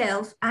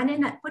yourself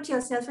and put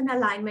yourself in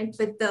alignment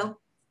with the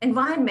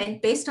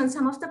environment based on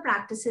some of the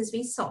practices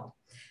we saw.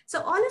 So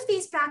all of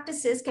these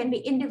practices can be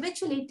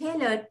individually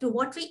tailored to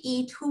what we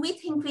eat, who we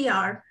think we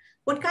are,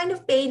 what kind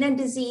of pain and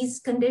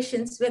disease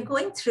conditions we're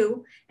going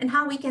through, and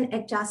how we can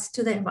adjust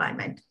to the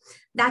environment.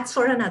 That's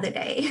for another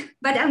day.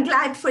 But I'm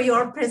glad for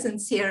your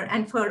presence here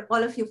and for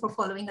all of you for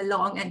following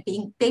along and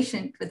being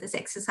patient with this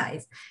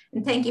exercise.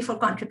 And thank you for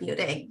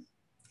contributing.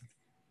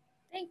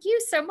 Thank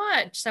you so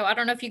much. So I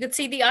don't know if you could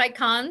see the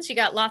icons. You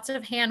got lots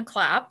of hand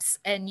claps,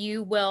 and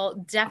you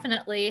will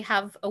definitely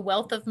have a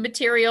wealth of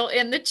material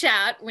in the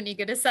chat when you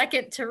get a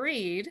second to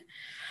read.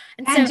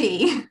 And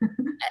Angie. So,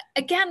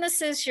 again,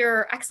 this is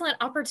your excellent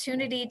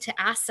opportunity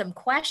to ask some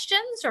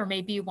questions, or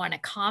maybe you want to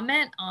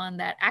comment on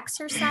that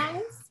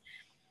exercise.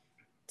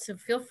 So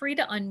feel free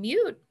to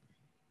unmute.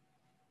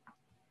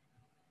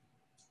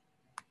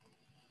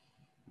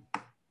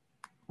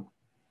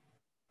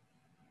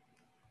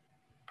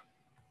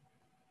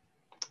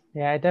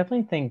 Yeah, I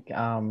definitely think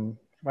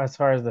as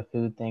far as the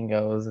food thing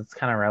goes, it's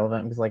kind of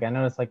relevant because like I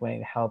noticed like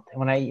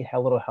when I eat a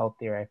little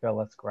healthier, I feel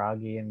less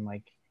groggy and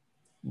like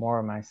more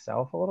of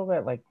myself a little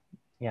bit. Like,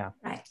 yeah.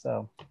 Right.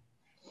 So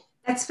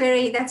that's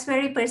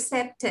very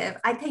perceptive.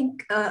 I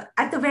think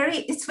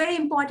it's very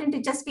important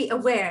to just be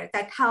aware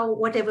that how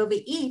whatever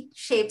we eat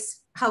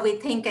shapes how we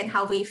think and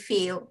how we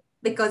feel,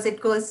 because it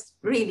goes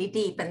really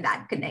deep in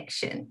that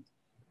connection.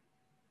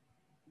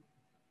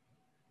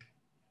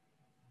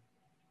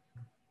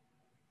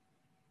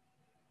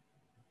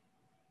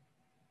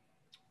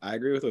 I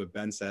agree with what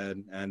Ben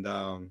said, and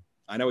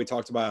I know we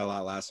talked about it a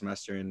lot last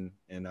semester in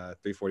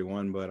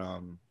 341, but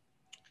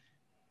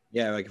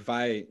yeah, like if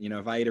I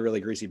eat a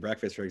really greasy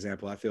breakfast, for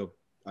example, I feel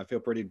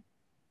pretty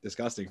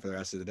disgusting for the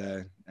rest of the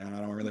day, and I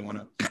don't really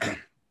want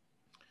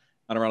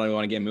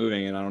to get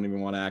moving, and I don't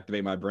even want to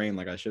activate my brain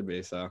like I should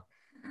be. So,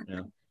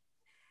 yeah.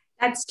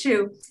 That's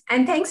true.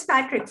 And thanks,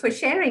 Patrick, for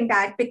sharing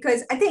that,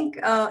 because I think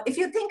if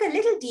you think a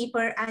little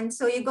deeper, and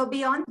so you go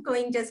beyond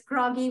going just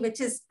groggy,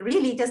 which is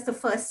really just the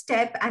first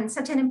step and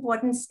such an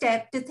important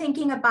step, to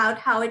thinking about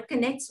how it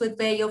connects with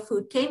where your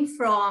food came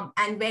from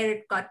and where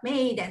it got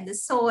made and the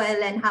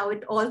soil and how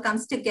it all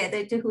comes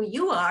together to who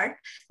you are.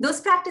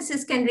 Those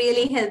practices can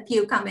really help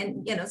you come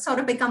in, sort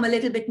of become a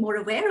little bit more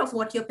aware of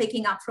what you're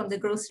picking up from the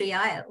grocery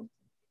aisle.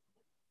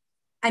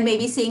 And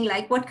maybe seeing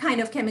like what kind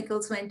of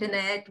chemicals went in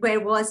it, where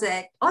was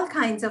it, all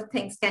kinds of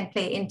things can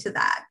play into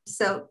that.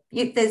 So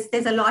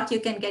there's a lot you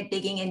can get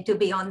digging into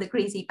beyond the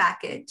greasy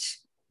package.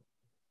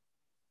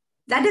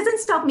 That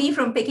doesn't stop me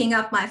from picking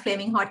up my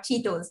flaming hot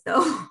Cheetos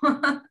though.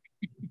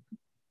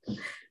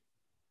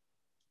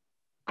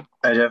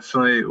 I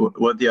definitely,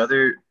 what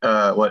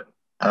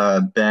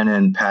Ben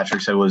and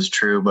Patrick said was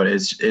true, but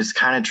it's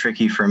kind of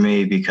tricky for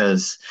me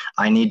because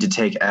I need to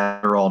take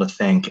Adderall to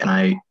think, and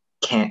I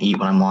can't eat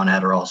when I'm on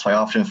Adderall. So I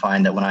often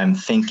find that when I'm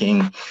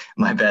thinking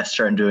my best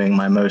or I'm doing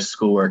my most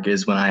schoolwork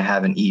is when I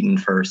haven't eaten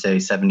for, say,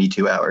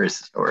 72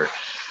 hours.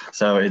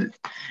 So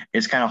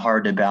it's kind of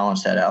hard to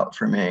balance that out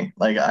for me.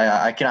 Like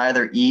I can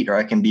either eat or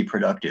I can be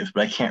productive,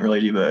 but I can't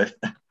really do both.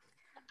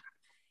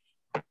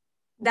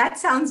 That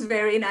sounds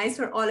very nice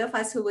for all of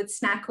us who would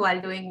snack while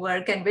doing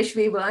work and wish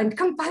we weren't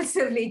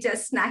compulsively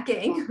just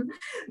snacking.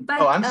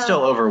 But, I'm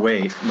still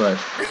overweight, but...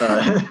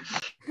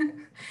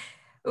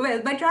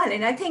 Well, but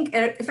Ryland, I think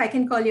if I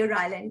can call you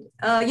Ryland,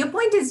 your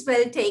point is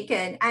well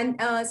taken.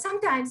 And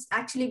sometimes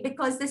actually,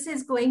 because this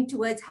is going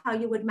towards how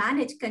you would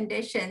manage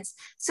conditions.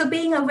 So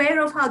being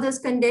aware of how those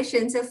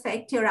conditions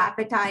affect your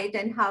appetite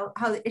and how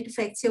it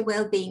affects your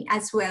well-being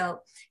as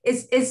well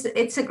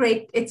it's a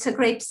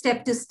great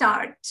step to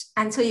start.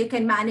 And so you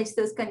can manage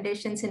those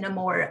conditions in a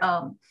more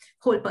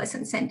whole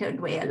person centered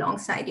way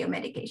alongside your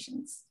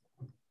medications.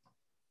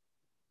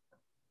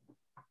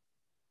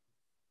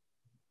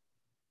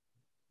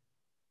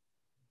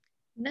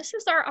 This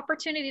is our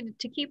opportunity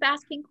to keep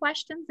asking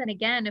questions. And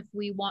again, if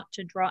we want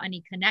to draw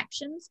any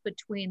connections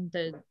between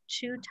the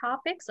two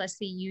topics, I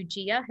see you,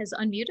 Gia, has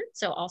unmuted,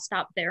 so I'll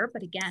stop there.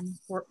 But again,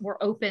 we're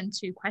open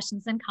to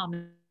questions and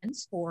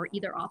comments for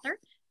either author.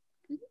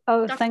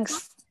 Oh, Dr.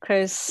 thanks,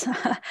 Chris.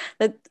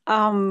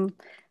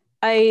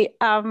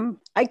 I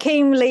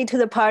came late to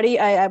the party.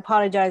 I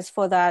apologize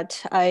for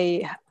that.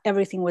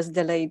 Everything was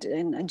delayed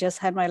and I just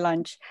had my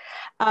lunch.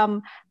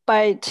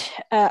 But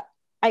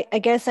I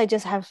guess I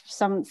just have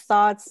some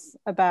thoughts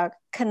about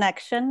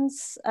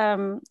connections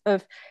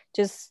of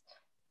just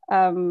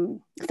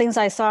things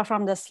I saw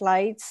from the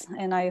slides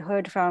and I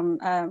heard from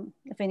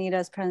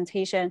Vinita's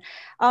presentation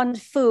on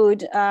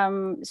food.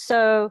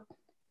 So,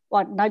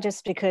 well, not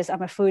just because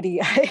I'm a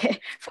foodie,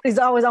 food is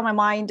always on my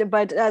mind,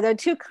 but there are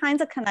two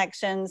kinds of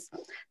connections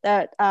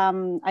that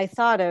I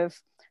thought of.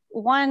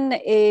 One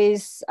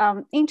is,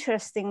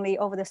 interestingly,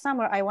 over the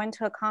summer, I went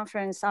to a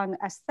conference on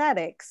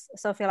aesthetics,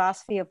 so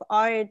philosophy of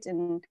art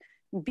and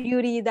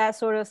beauty, that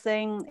sort of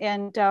thing.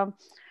 And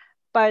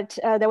but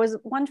there was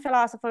one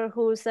philosopher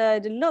who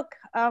said, look,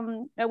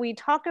 we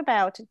talk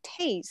about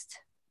taste.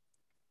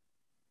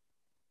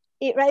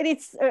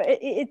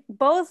 It's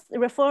both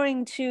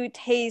referring to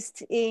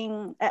taste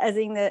as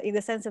in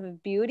the sense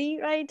of beauty,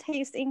 right?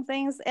 Tasting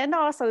things, and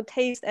also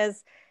taste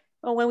as,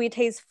 well, when we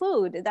taste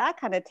food, that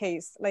kind of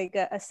taste, like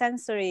a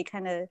sensory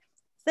kind of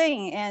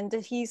thing. And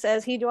he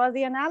says, he draws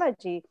the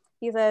analogy.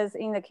 He says,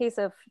 in the case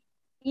of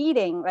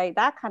eating, right,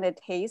 that kind of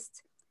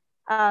taste,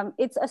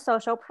 it's a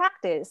social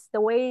practice.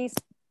 The ways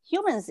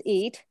humans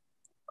eat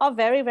are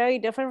very, very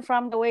different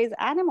from the ways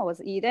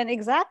animals eat. And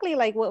exactly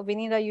like what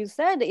Vinita, you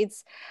said,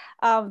 it's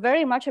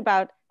very much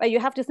about, you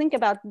have to think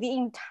about the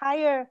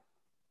entire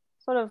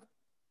sort of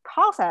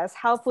process,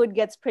 how food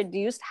gets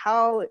produced,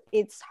 how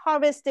it's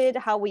harvested,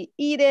 how we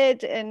eat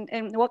it,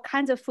 and what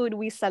kinds of food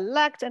we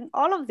select, and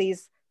all of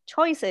these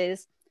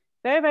choices,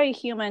 very, very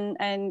human,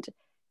 and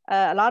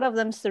a lot of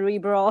them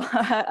cerebral,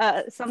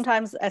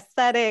 sometimes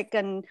aesthetic,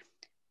 and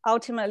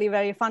ultimately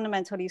very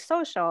fundamentally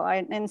social.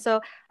 And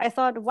so I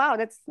thought, wow,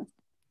 that's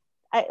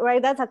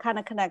a kind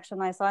of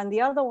connection I saw. And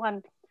the other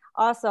one,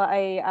 also,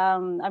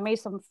 I made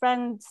some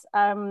friends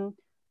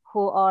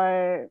who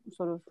are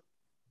sort of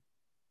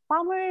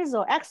farmers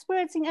or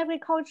experts in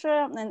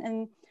agriculture,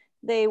 and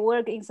they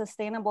work in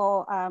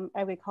sustainable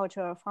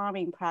agricultural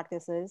farming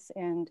practices.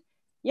 And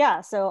yeah,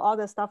 so all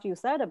the stuff you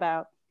said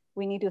about,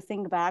 we need to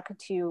think back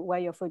to where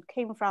your food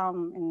came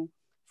from and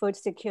food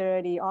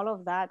security, all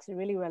of that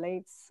really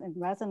relates and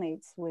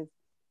resonates with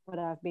what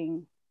I've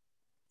been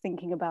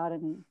thinking about.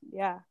 And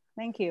yeah,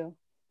 thank you.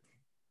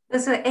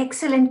 Those are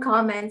excellent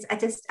comments.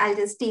 I'll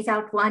just tease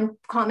out one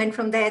comment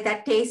from there,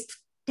 that taste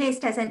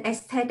as an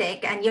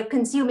aesthetic, and you're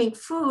consuming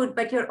food,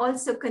 but you're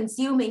also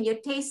you're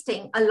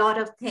tasting a lot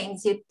of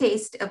things. You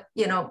taste,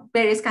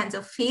 various kinds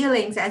of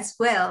feelings as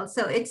well.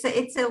 So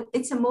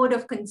it's a mode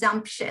of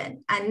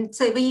consumption. And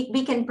so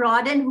we can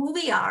broaden who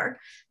we are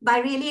by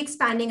really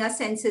expanding our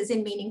senses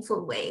in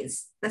meaningful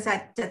ways.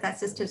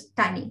 That's just a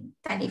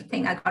tiny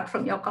thing I got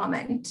from your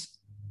comment.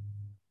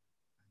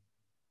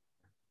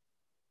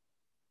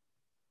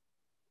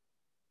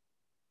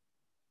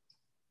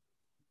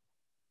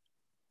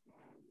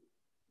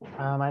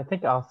 I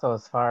think also,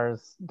 as far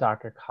as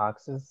Dr.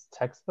 Cox's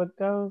textbook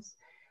goes,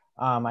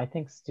 I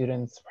think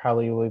students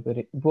probably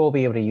will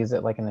be able to use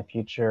it like in the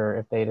future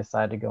if they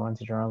decide to go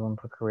into journalism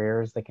for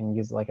careers. They can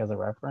use it like as a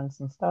reference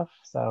and stuff.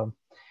 So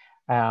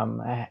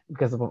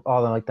because of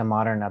all the like the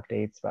modern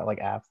updates about like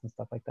apps and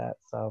stuff like that.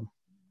 So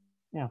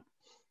yeah.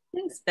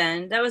 Thanks,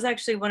 Ben. That was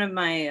actually one of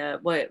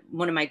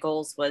my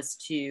goals was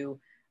to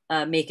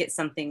make it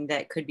something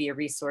that could be a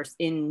resource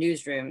in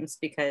newsrooms,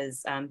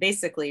 because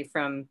basically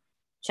from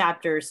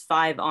chapters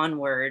 5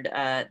 onward,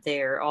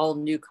 they're all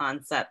new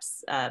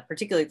concepts,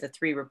 particularly the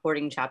 3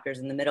 reporting chapters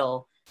in the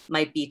middle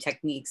might be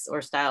techniques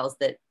or styles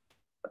that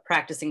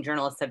practicing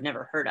journalists have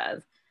never heard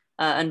of.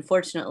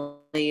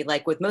 Unfortunately,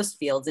 like with most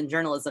fields in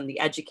journalism,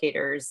 the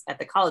educators at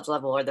the college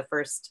level are the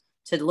first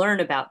to learn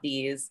about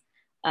these,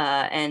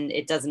 and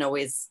it doesn't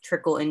always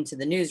trickle into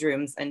the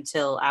newsrooms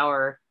until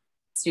our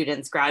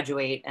students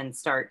graduate and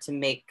start to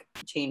make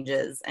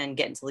changes and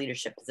get into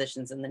leadership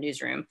positions in the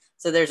newsroom.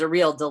 So there's a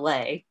real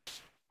delay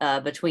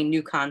between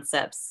new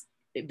concepts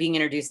being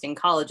introduced in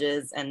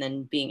colleges and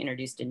then being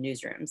introduced in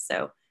newsrooms.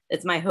 So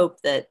it's my hope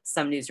that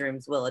some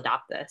newsrooms will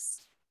adopt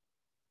this.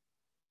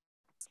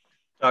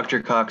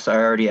 Dr. Cox, I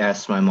already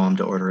asked my mom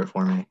to order it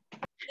for me.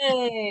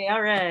 Hey,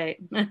 all right.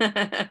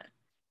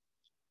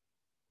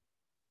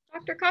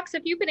 Dr. Cox,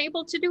 have you been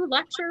able to do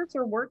lectures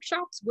or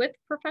workshops with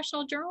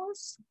professional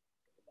journalists?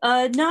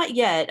 Not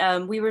yet. I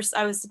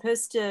was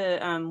supposed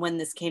to, when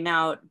this came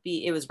out,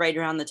 it was right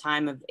around the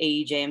time of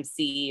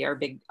AEJMC,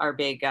 our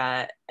big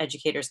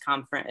educators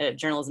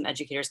conference, journalism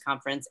educators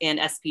conference, and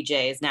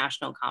SPJ's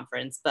national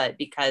conference. But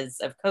because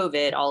of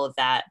COVID, all of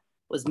that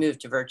was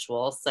moved to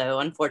virtual. So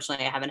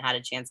unfortunately, I haven't had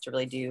a chance to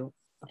really do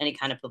any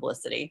kind of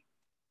publicity.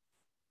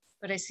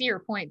 But I see your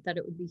point that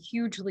it would be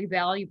hugely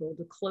valuable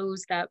to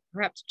close that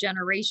perhaps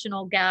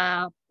generational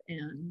gap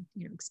and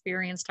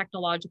experience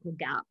technological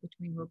gap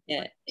between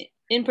reporters. Yeah.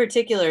 In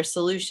particular,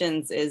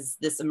 solutions is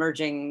this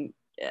emerging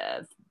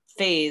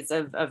phase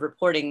of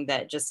reporting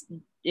that just,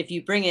 if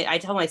you bring it, I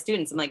tell my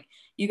students, I'm like,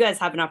 you guys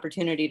have an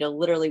opportunity to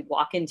literally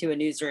walk into a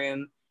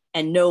newsroom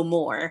and know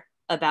more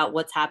about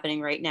what's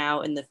happening right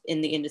now in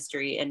the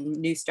industry and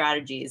new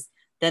strategies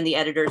than the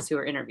editors who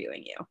are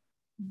interviewing you.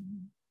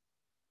 Mm-hmm.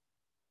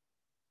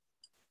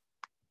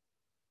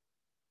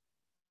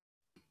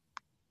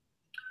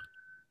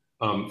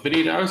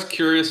 Vinita, I was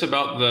curious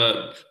about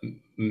the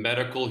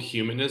medical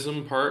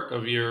humanism part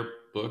of your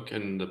book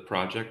and the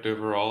project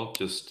overall,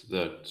 just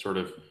the sort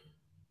of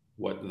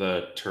what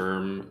the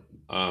term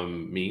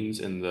means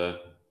in the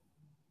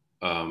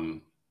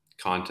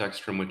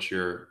context from which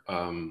you're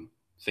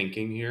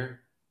thinking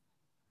here.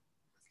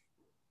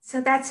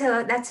 So that's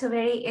a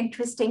very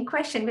interesting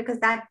question, because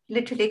that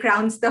literally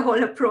grounds the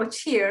whole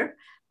approach here.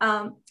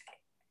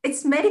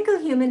 It's medical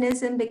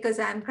humanism because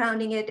I'm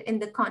grounding it in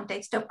the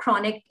context of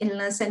chronic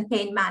illness and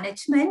pain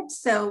management.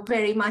 So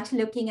very much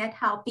looking at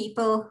how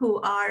people who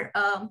are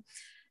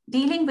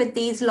dealing with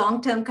these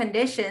long-term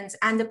conditions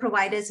and the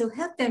providers who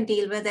help them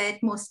deal with it,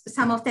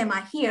 some of them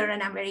are here,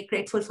 and I'm very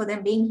grateful for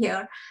them being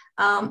here,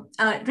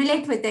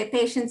 relate with their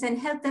patients and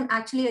help them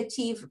actually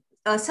achieve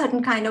a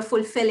certain kind of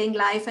fulfilling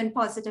life and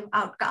positive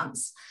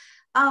outcomes.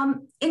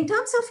 In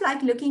terms of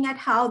like looking at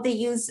how they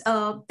use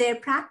their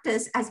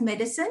practice as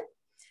medicine,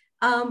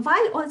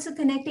 while also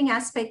connecting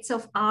aspects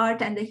of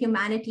art and the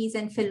humanities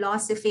and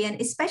philosophy, and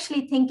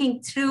especially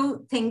thinking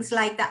through things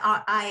like the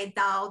I,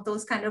 thou,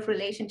 those kind of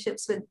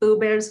relationships with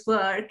Buber's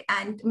work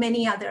and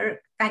many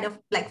other kind of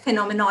like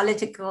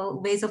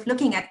phenomenological ways of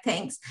looking at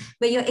things,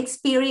 where you're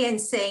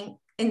experiencing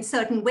in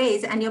certain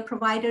ways and your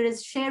provider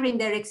is sharing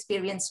their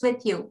experience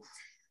with you.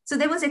 So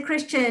there was a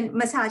Christian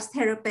massage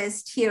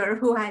therapist here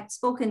who I had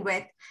spoken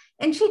with,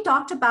 and she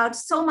talked about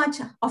so much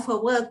of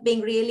her work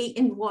being really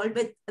involved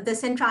with the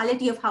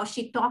centrality of how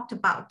she talked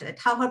about it,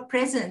 how her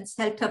presence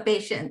helped her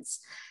patients,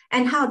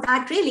 and how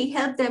that really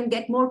helped them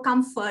get more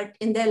comfort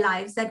in their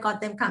lives that got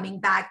them coming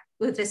back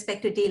with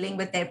respect to dealing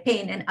with their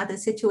pain and other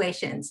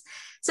situations.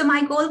 So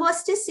my goal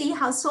was to see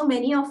how so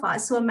many of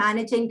us who are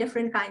managing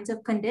different kinds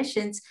of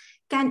conditions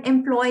can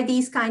employ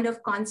these kind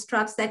of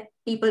constructs that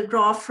people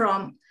draw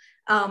from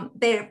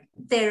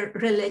their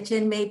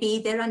religion,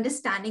 maybe their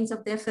understandings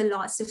of their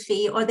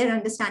philosophy or their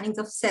understandings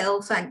of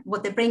self and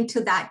what they bring to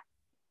that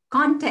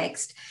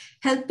context,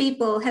 help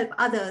people, help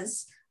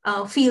others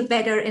feel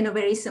better in a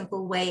very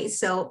simple way.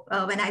 So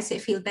when I say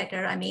feel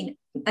better, I mean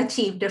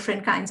achieve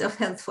different kinds of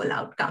healthful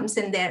outcomes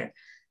in their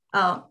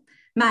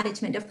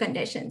management of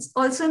conditions.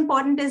 Also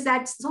important is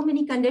that so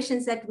many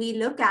conditions that we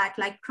look at,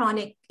 like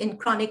chronic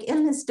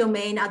illness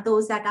domain, are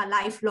those that are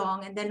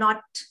lifelong and they're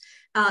not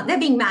they're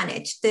being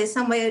managed. There's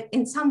somewhere,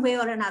 in some way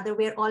or another,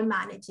 we're all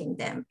managing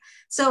them.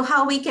 So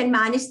how we can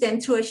manage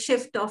them through a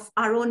shift of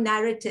our own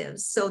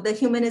narratives. So the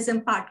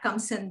humanism part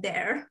comes in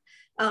there.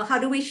 How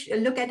do we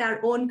look at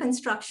our own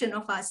construction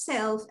of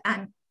ourselves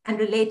and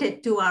relate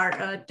it to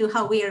our to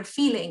how we are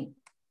feeling,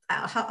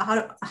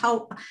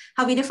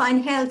 how we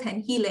define health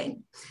and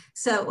healing.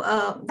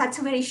 So that's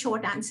a very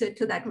short answer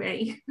to that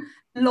very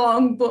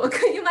long book.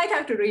 You might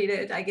have to read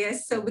it, I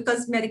guess. So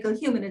because medical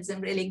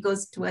humanism really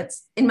goes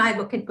towards, in my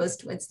book, it goes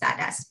towards that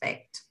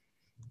aspect.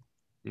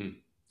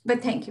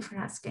 But thank you for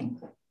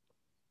asking.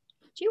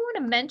 Do you want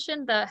to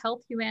mention the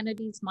health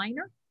humanities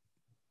minor?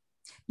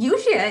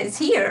 Yushia is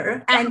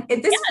here, and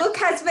this book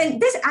has been,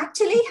 this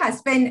actually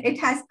has been, it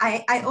has,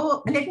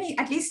 let me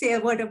at least say a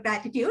word of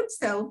gratitude.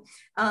 So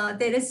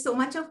there is so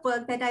much of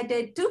work that I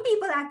did. Two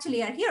people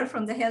actually are here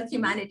from the health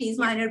humanities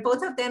minor,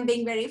 both of them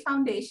being very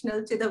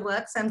foundational to the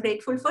work. So I'm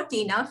grateful for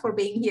Tina for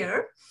being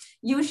here.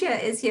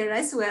 Yushia is here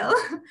as well.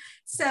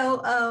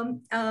 So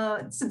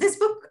so this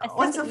book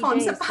also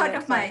forms a part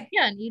of my,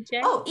 and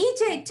EJ. Oh,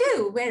 EJ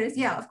too, where is,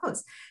 yeah, of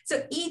course.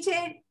 So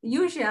EJ,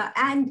 Yushia,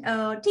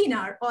 and Tina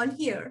are all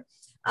here.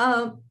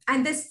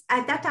 And this,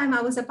 at that time,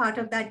 I was a part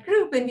of that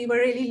group, and we were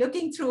really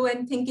looking through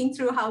and thinking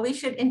through how we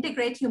should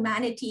integrate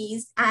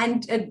humanities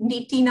and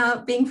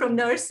Tina being from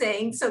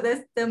nursing, so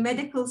the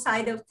medical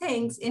side of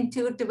things,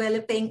 into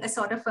developing a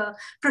sort of a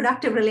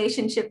productive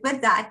relationship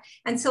with that.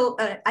 And so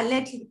I'll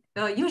let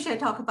Yushia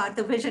talk about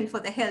the vision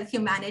for the health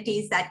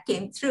humanities that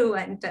came through,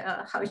 and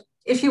how,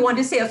 if you want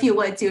to say a few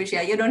words,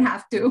 Yushia, you don't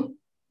have to.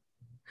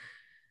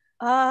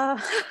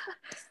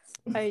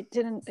 I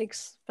didn't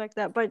expect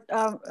that, but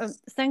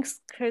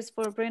thanks, Chris,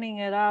 for bringing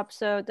it up.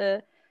 So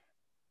the,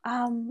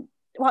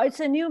 well, it's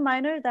a new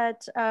minor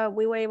that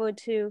we were able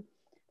to,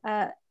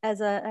 as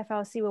a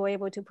FLC, we were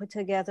able to put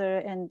together,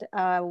 and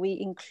we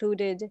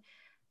included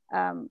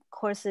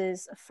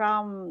courses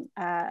from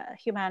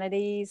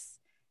humanities,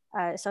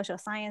 social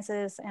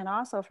sciences, and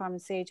also from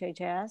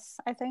CHHS,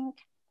 I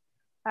think,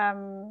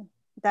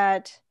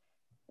 that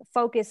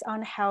focus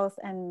on health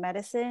and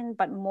medicine,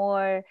 but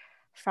more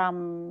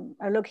from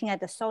looking at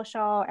the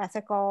social,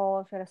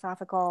 ethical,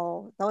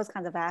 philosophical, those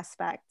kinds of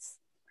aspects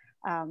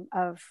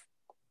of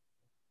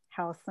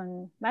health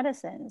and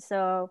medicine.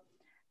 So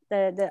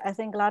I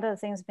think a lot of the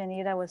things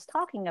Vinita was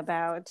talking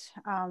about,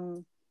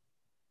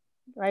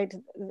 right,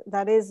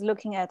 that is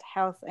looking at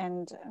health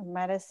and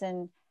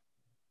medicine,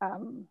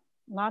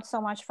 not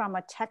so much from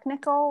a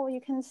technical,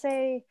 you can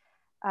say,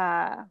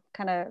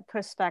 kind of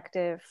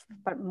perspective,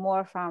 but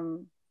more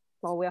from,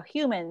 well, we're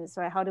humans,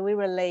 right? How do we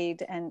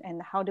relate,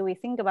 and how do we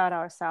think about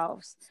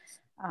ourselves?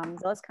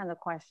 Those kinds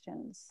of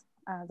questions,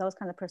 those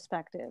kinds of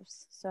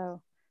perspectives.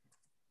 So,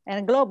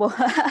 and global,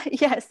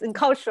 yes, and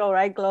cultural,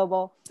 right?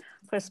 Global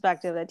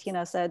perspective that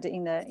Tina said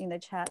in the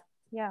chat.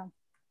 Yeah.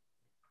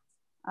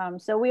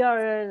 So we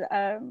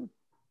are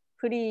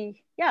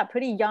pretty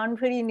young,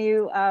 pretty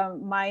new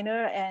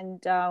minor, and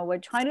we're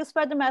trying to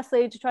spread the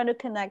message, trying to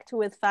connect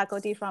with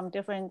faculty from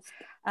different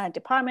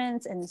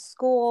departments and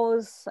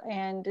schools.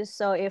 And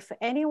so if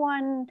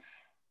anyone,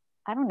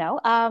 I don't know,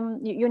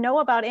 you know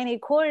about any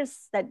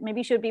course that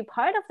maybe should be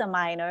part of the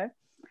minor,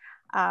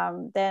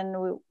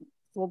 then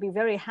we'll be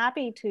very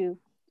happy to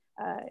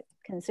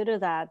consider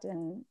that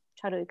and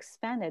try to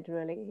expand it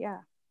really. Yeah,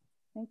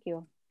 thank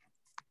you.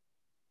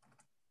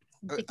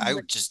 I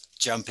would just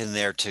jump in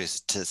there to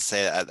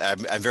say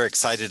I'm very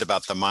excited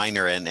about the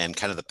minor and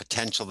kind of the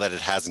potential that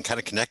it has, and kind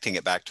of connecting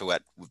it back to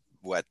what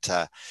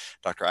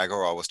Dr.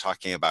 Agarwal was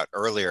talking about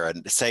earlier,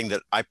 and saying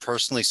that I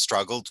personally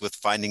struggled with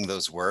finding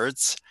those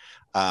words,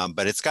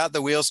 but it's got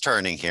the wheels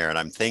turning here, and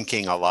I'm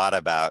thinking a lot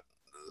about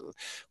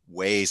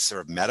ways,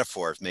 sort of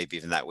metaphors, maybe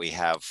even that we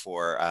have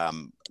for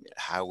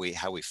how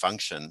we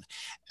function.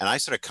 And I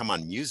sort of come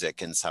on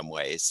music in some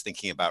ways,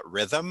 thinking about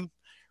rhythm.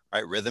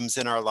 Right, rhythms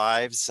in our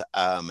lives,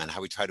 and how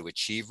we try to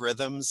achieve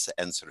rhythms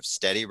and sort of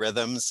steady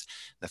rhythms.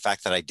 The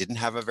fact that I didn't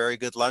have a very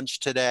good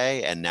lunch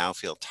today and now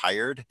feel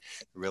tired,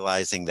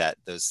 realizing that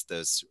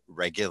those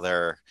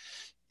regular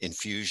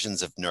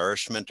infusions of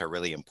nourishment are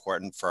really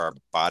important for our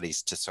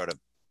bodies to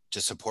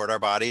support our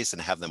bodies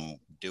and have them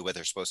do what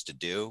they're supposed to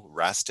do.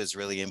 Rest is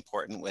really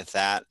important with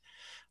that,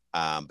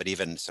 but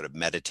even sort of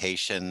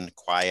meditation,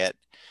 quiet,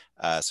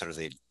 sort of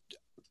the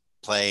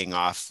playing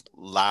off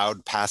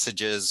loud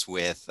passages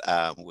with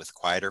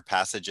quieter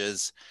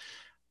passages.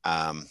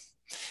 And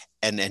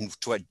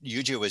to what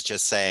Yuji was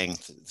just saying,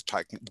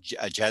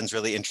 Jen's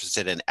really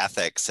interested in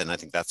ethics, and I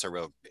think that's a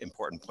real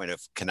important point of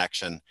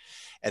connection.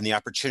 And the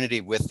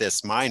opportunity with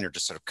this minor to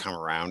sort of come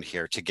around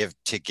here to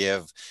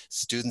give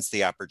students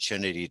the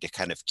opportunity to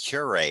kind of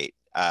curate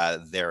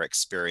their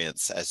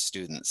experience as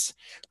students,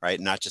 right?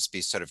 Not just be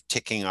sort of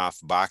ticking off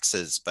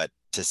boxes, but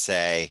to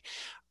say,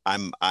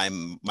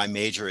 my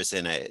major is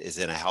in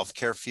a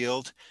healthcare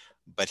field,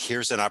 but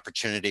here's an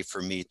opportunity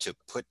for me to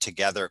put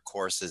together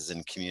courses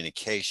in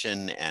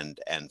communication and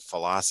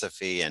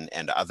philosophy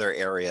and other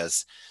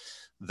areas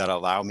that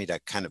allow me to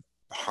kind of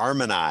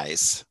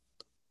harmonize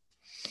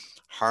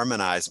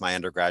my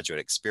undergraduate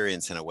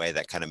experience in a way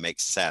that kind of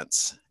makes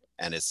sense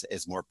and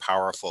is more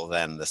powerful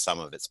than the sum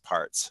of its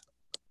parts.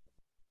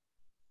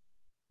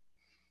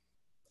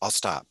 I'll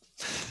stop.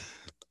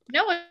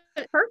 No,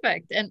 it's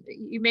perfect. And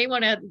you may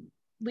want to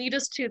lead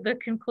us to the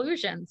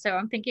conclusion. So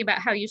I'm thinking about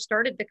how you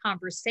started the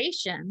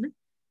conversation,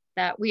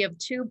 that we have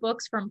two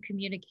books from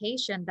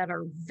communication that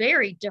are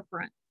very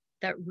different,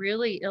 that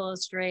really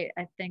illustrate,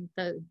 I think,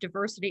 the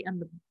diversity and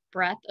the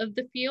breadth of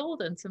the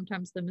field and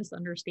sometimes the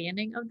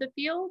misunderstanding of the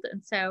field.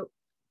 And so,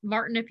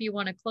 Martin, if you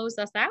want to close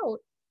us out,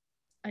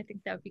 I think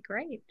that would be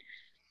great.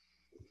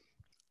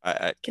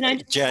 Can I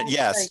just Jen,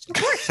 yes.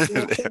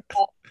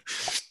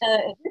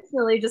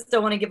 Additionally, just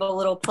don't want to give a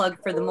little plug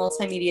for the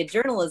multimedia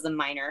journalism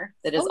minor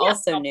that is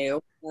also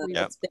new.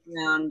 It's been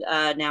around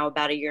now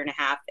about a year and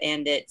a half,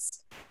 and it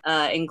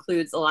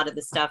includes a lot of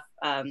the stuff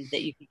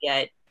that you could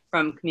get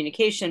from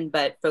communication,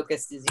 but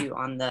focuses you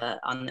on the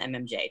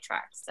MMJ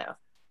track. So.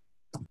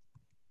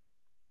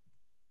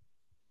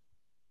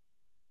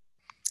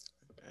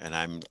 And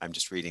I'm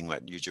just reading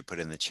what Yuja put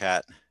in the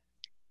chat.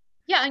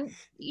 Yeah, and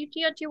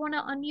Yuja, do you want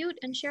to unmute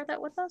and share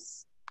that with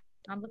us?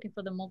 I'm looking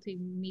for the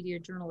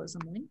multimedia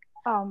journalism link.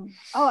 Oh,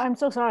 I'm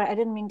so sorry. I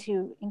didn't mean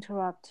to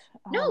interrupt.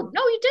 No,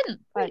 you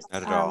didn't.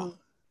 Not at all.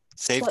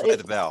 Saved by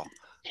the bell.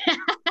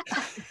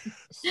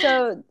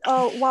 So,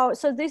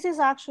 so this is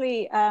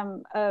actually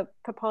a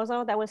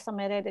proposal that was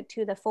submitted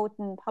to the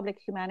Fulton Public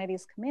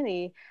Humanities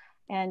Committee.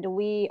 And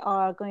we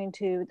are going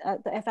to,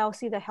 the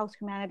FLC, the Health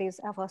Humanities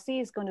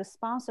FLC, is going to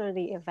sponsor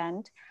the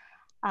event.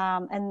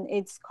 And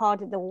it's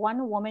called the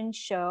One Woman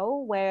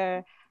Show,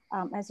 where,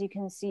 as you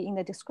can see in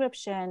the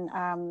description,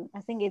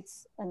 I think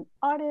it's an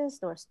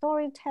artist or a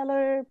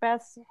storyteller,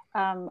 Beth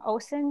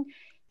Olsen.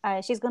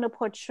 She's going to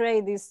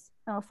portray this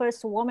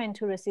first woman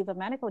to receive a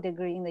medical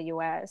degree in the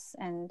US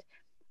and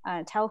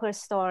tell her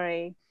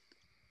story.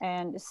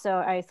 And so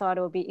I thought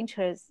it would be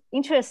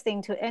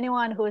interesting to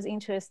anyone who is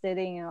interested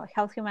in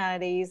health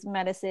humanities,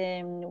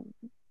 medicine,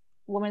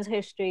 women's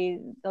history,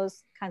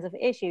 those kinds of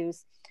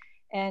issues.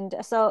 And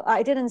so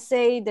I didn't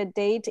say the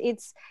date.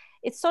 It's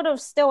sort of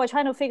still, we're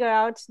trying to figure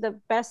out the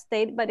best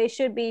date, but it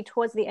should be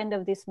towards the end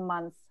of this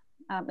month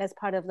as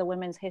part of the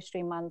Women's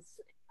History Month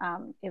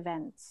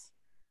events.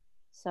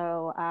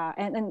 So,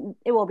 and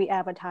it will be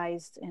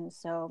advertised. And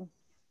so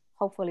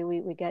hopefully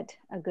we get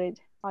a good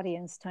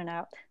audience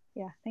turnout.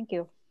 Yeah, thank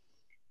you.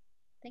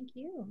 Thank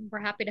you. We're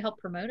happy to help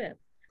promote it.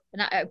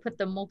 And I put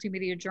the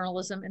multimedia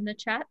journalism in the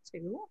chat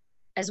too,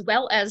 as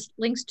well as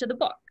links to the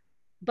book,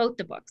 both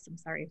the books. I'm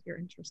sorry if you're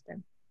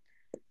interested.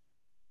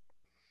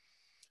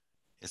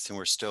 Yes, and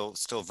we're still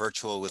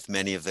virtual with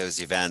many of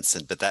those events,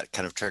 but that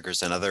kind of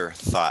triggers another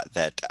thought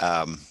that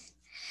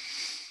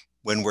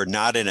when we're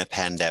not in a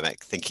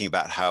pandemic, thinking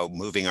about how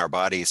moving our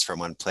bodies from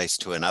one place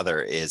to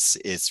another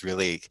is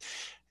really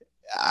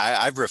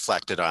I've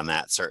reflected on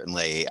that,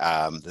 certainly.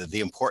 The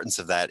importance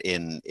of that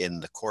in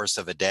the course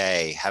of a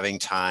day, having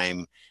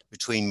time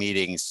between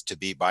meetings to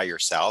be by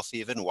yourself,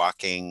 even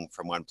walking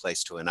from one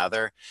place to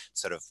another,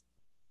 sort of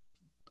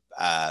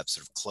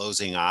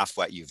closing off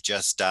what you've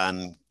just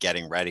done,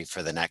 getting ready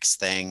for the next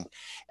thing,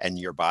 and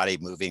your body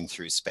moving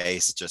through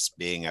space just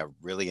being a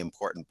really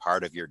important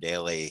part of your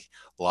daily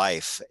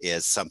life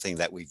is something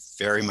that we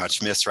very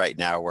much miss right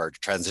now, where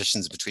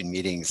transitions between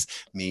meetings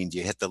mean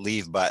you hit the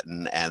leave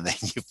button and then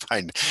you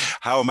find,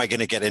 how am I going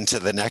to get into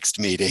the next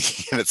meeting?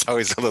 And it's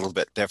always a little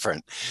bit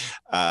different,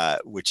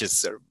 which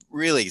is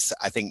really,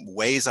 I think,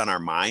 weighs on our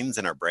minds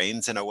and our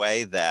brains in a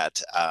way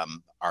that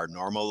our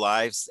normal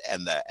lives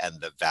and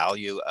the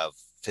value of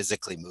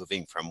physically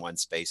moving from one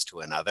space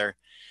to another,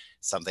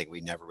 something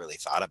we never really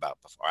thought about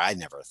before. I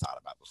never thought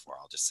about before,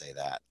 I'll just say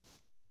that.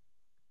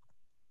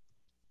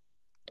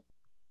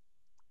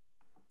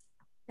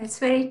 That's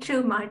very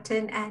true,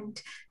 Martin,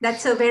 and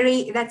that's a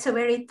very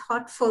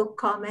thoughtful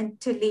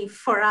comment to leave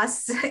for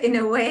us in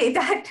a way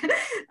that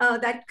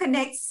that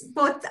connects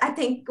both. I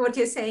think what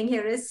you're saying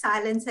here is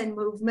silence and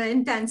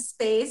movement and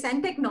space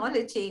and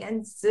technology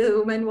and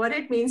Zoom and what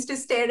it means to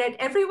stare at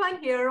everyone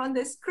here on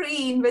the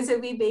screen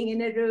vis-a-vis being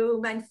in a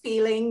room and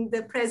feeling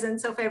the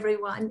presence of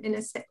everyone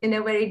in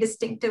a very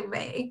distinctive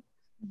way.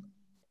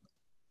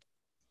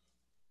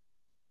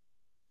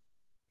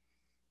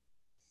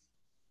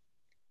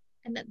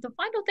 And the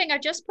final thing I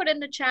just put in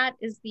the chat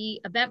is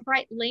the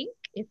Eventbrite link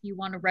if you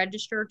want to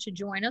register to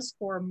join us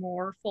for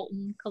more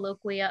Fulton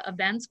Colloquia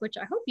events, which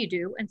I hope you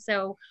do. And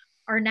so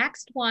our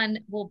next one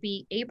will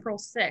be April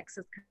 6th. It's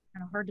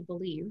kind of hard to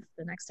believe.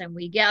 The next time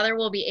we gather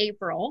will be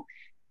April.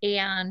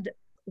 And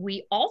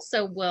we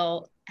also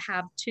will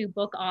have 2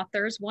 book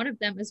authors. One of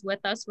them is with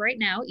us right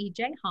now,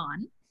 E.J.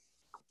 Hahn,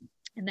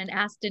 and then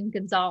Aston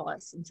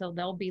Gonzalez. And so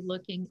they'll be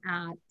looking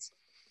at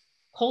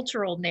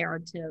cultural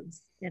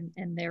narratives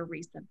in their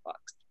recent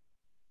books.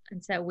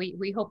 And so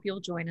we hope you'll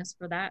join us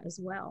for that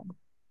as well.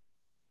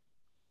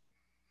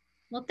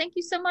 Well, thank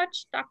you so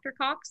much, Dr.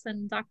 Cox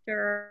and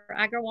Dr.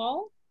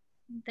 Agarwal.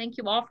 Thank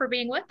you all for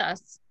being with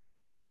us.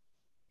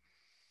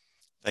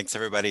 Thanks,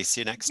 everybody.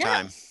 See you next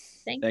time.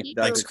 Thank you.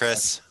 Thanks,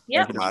 Chris.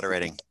 Yep. Thank you for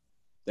moderating.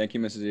 Thank you,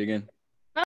 Mrs. Egan.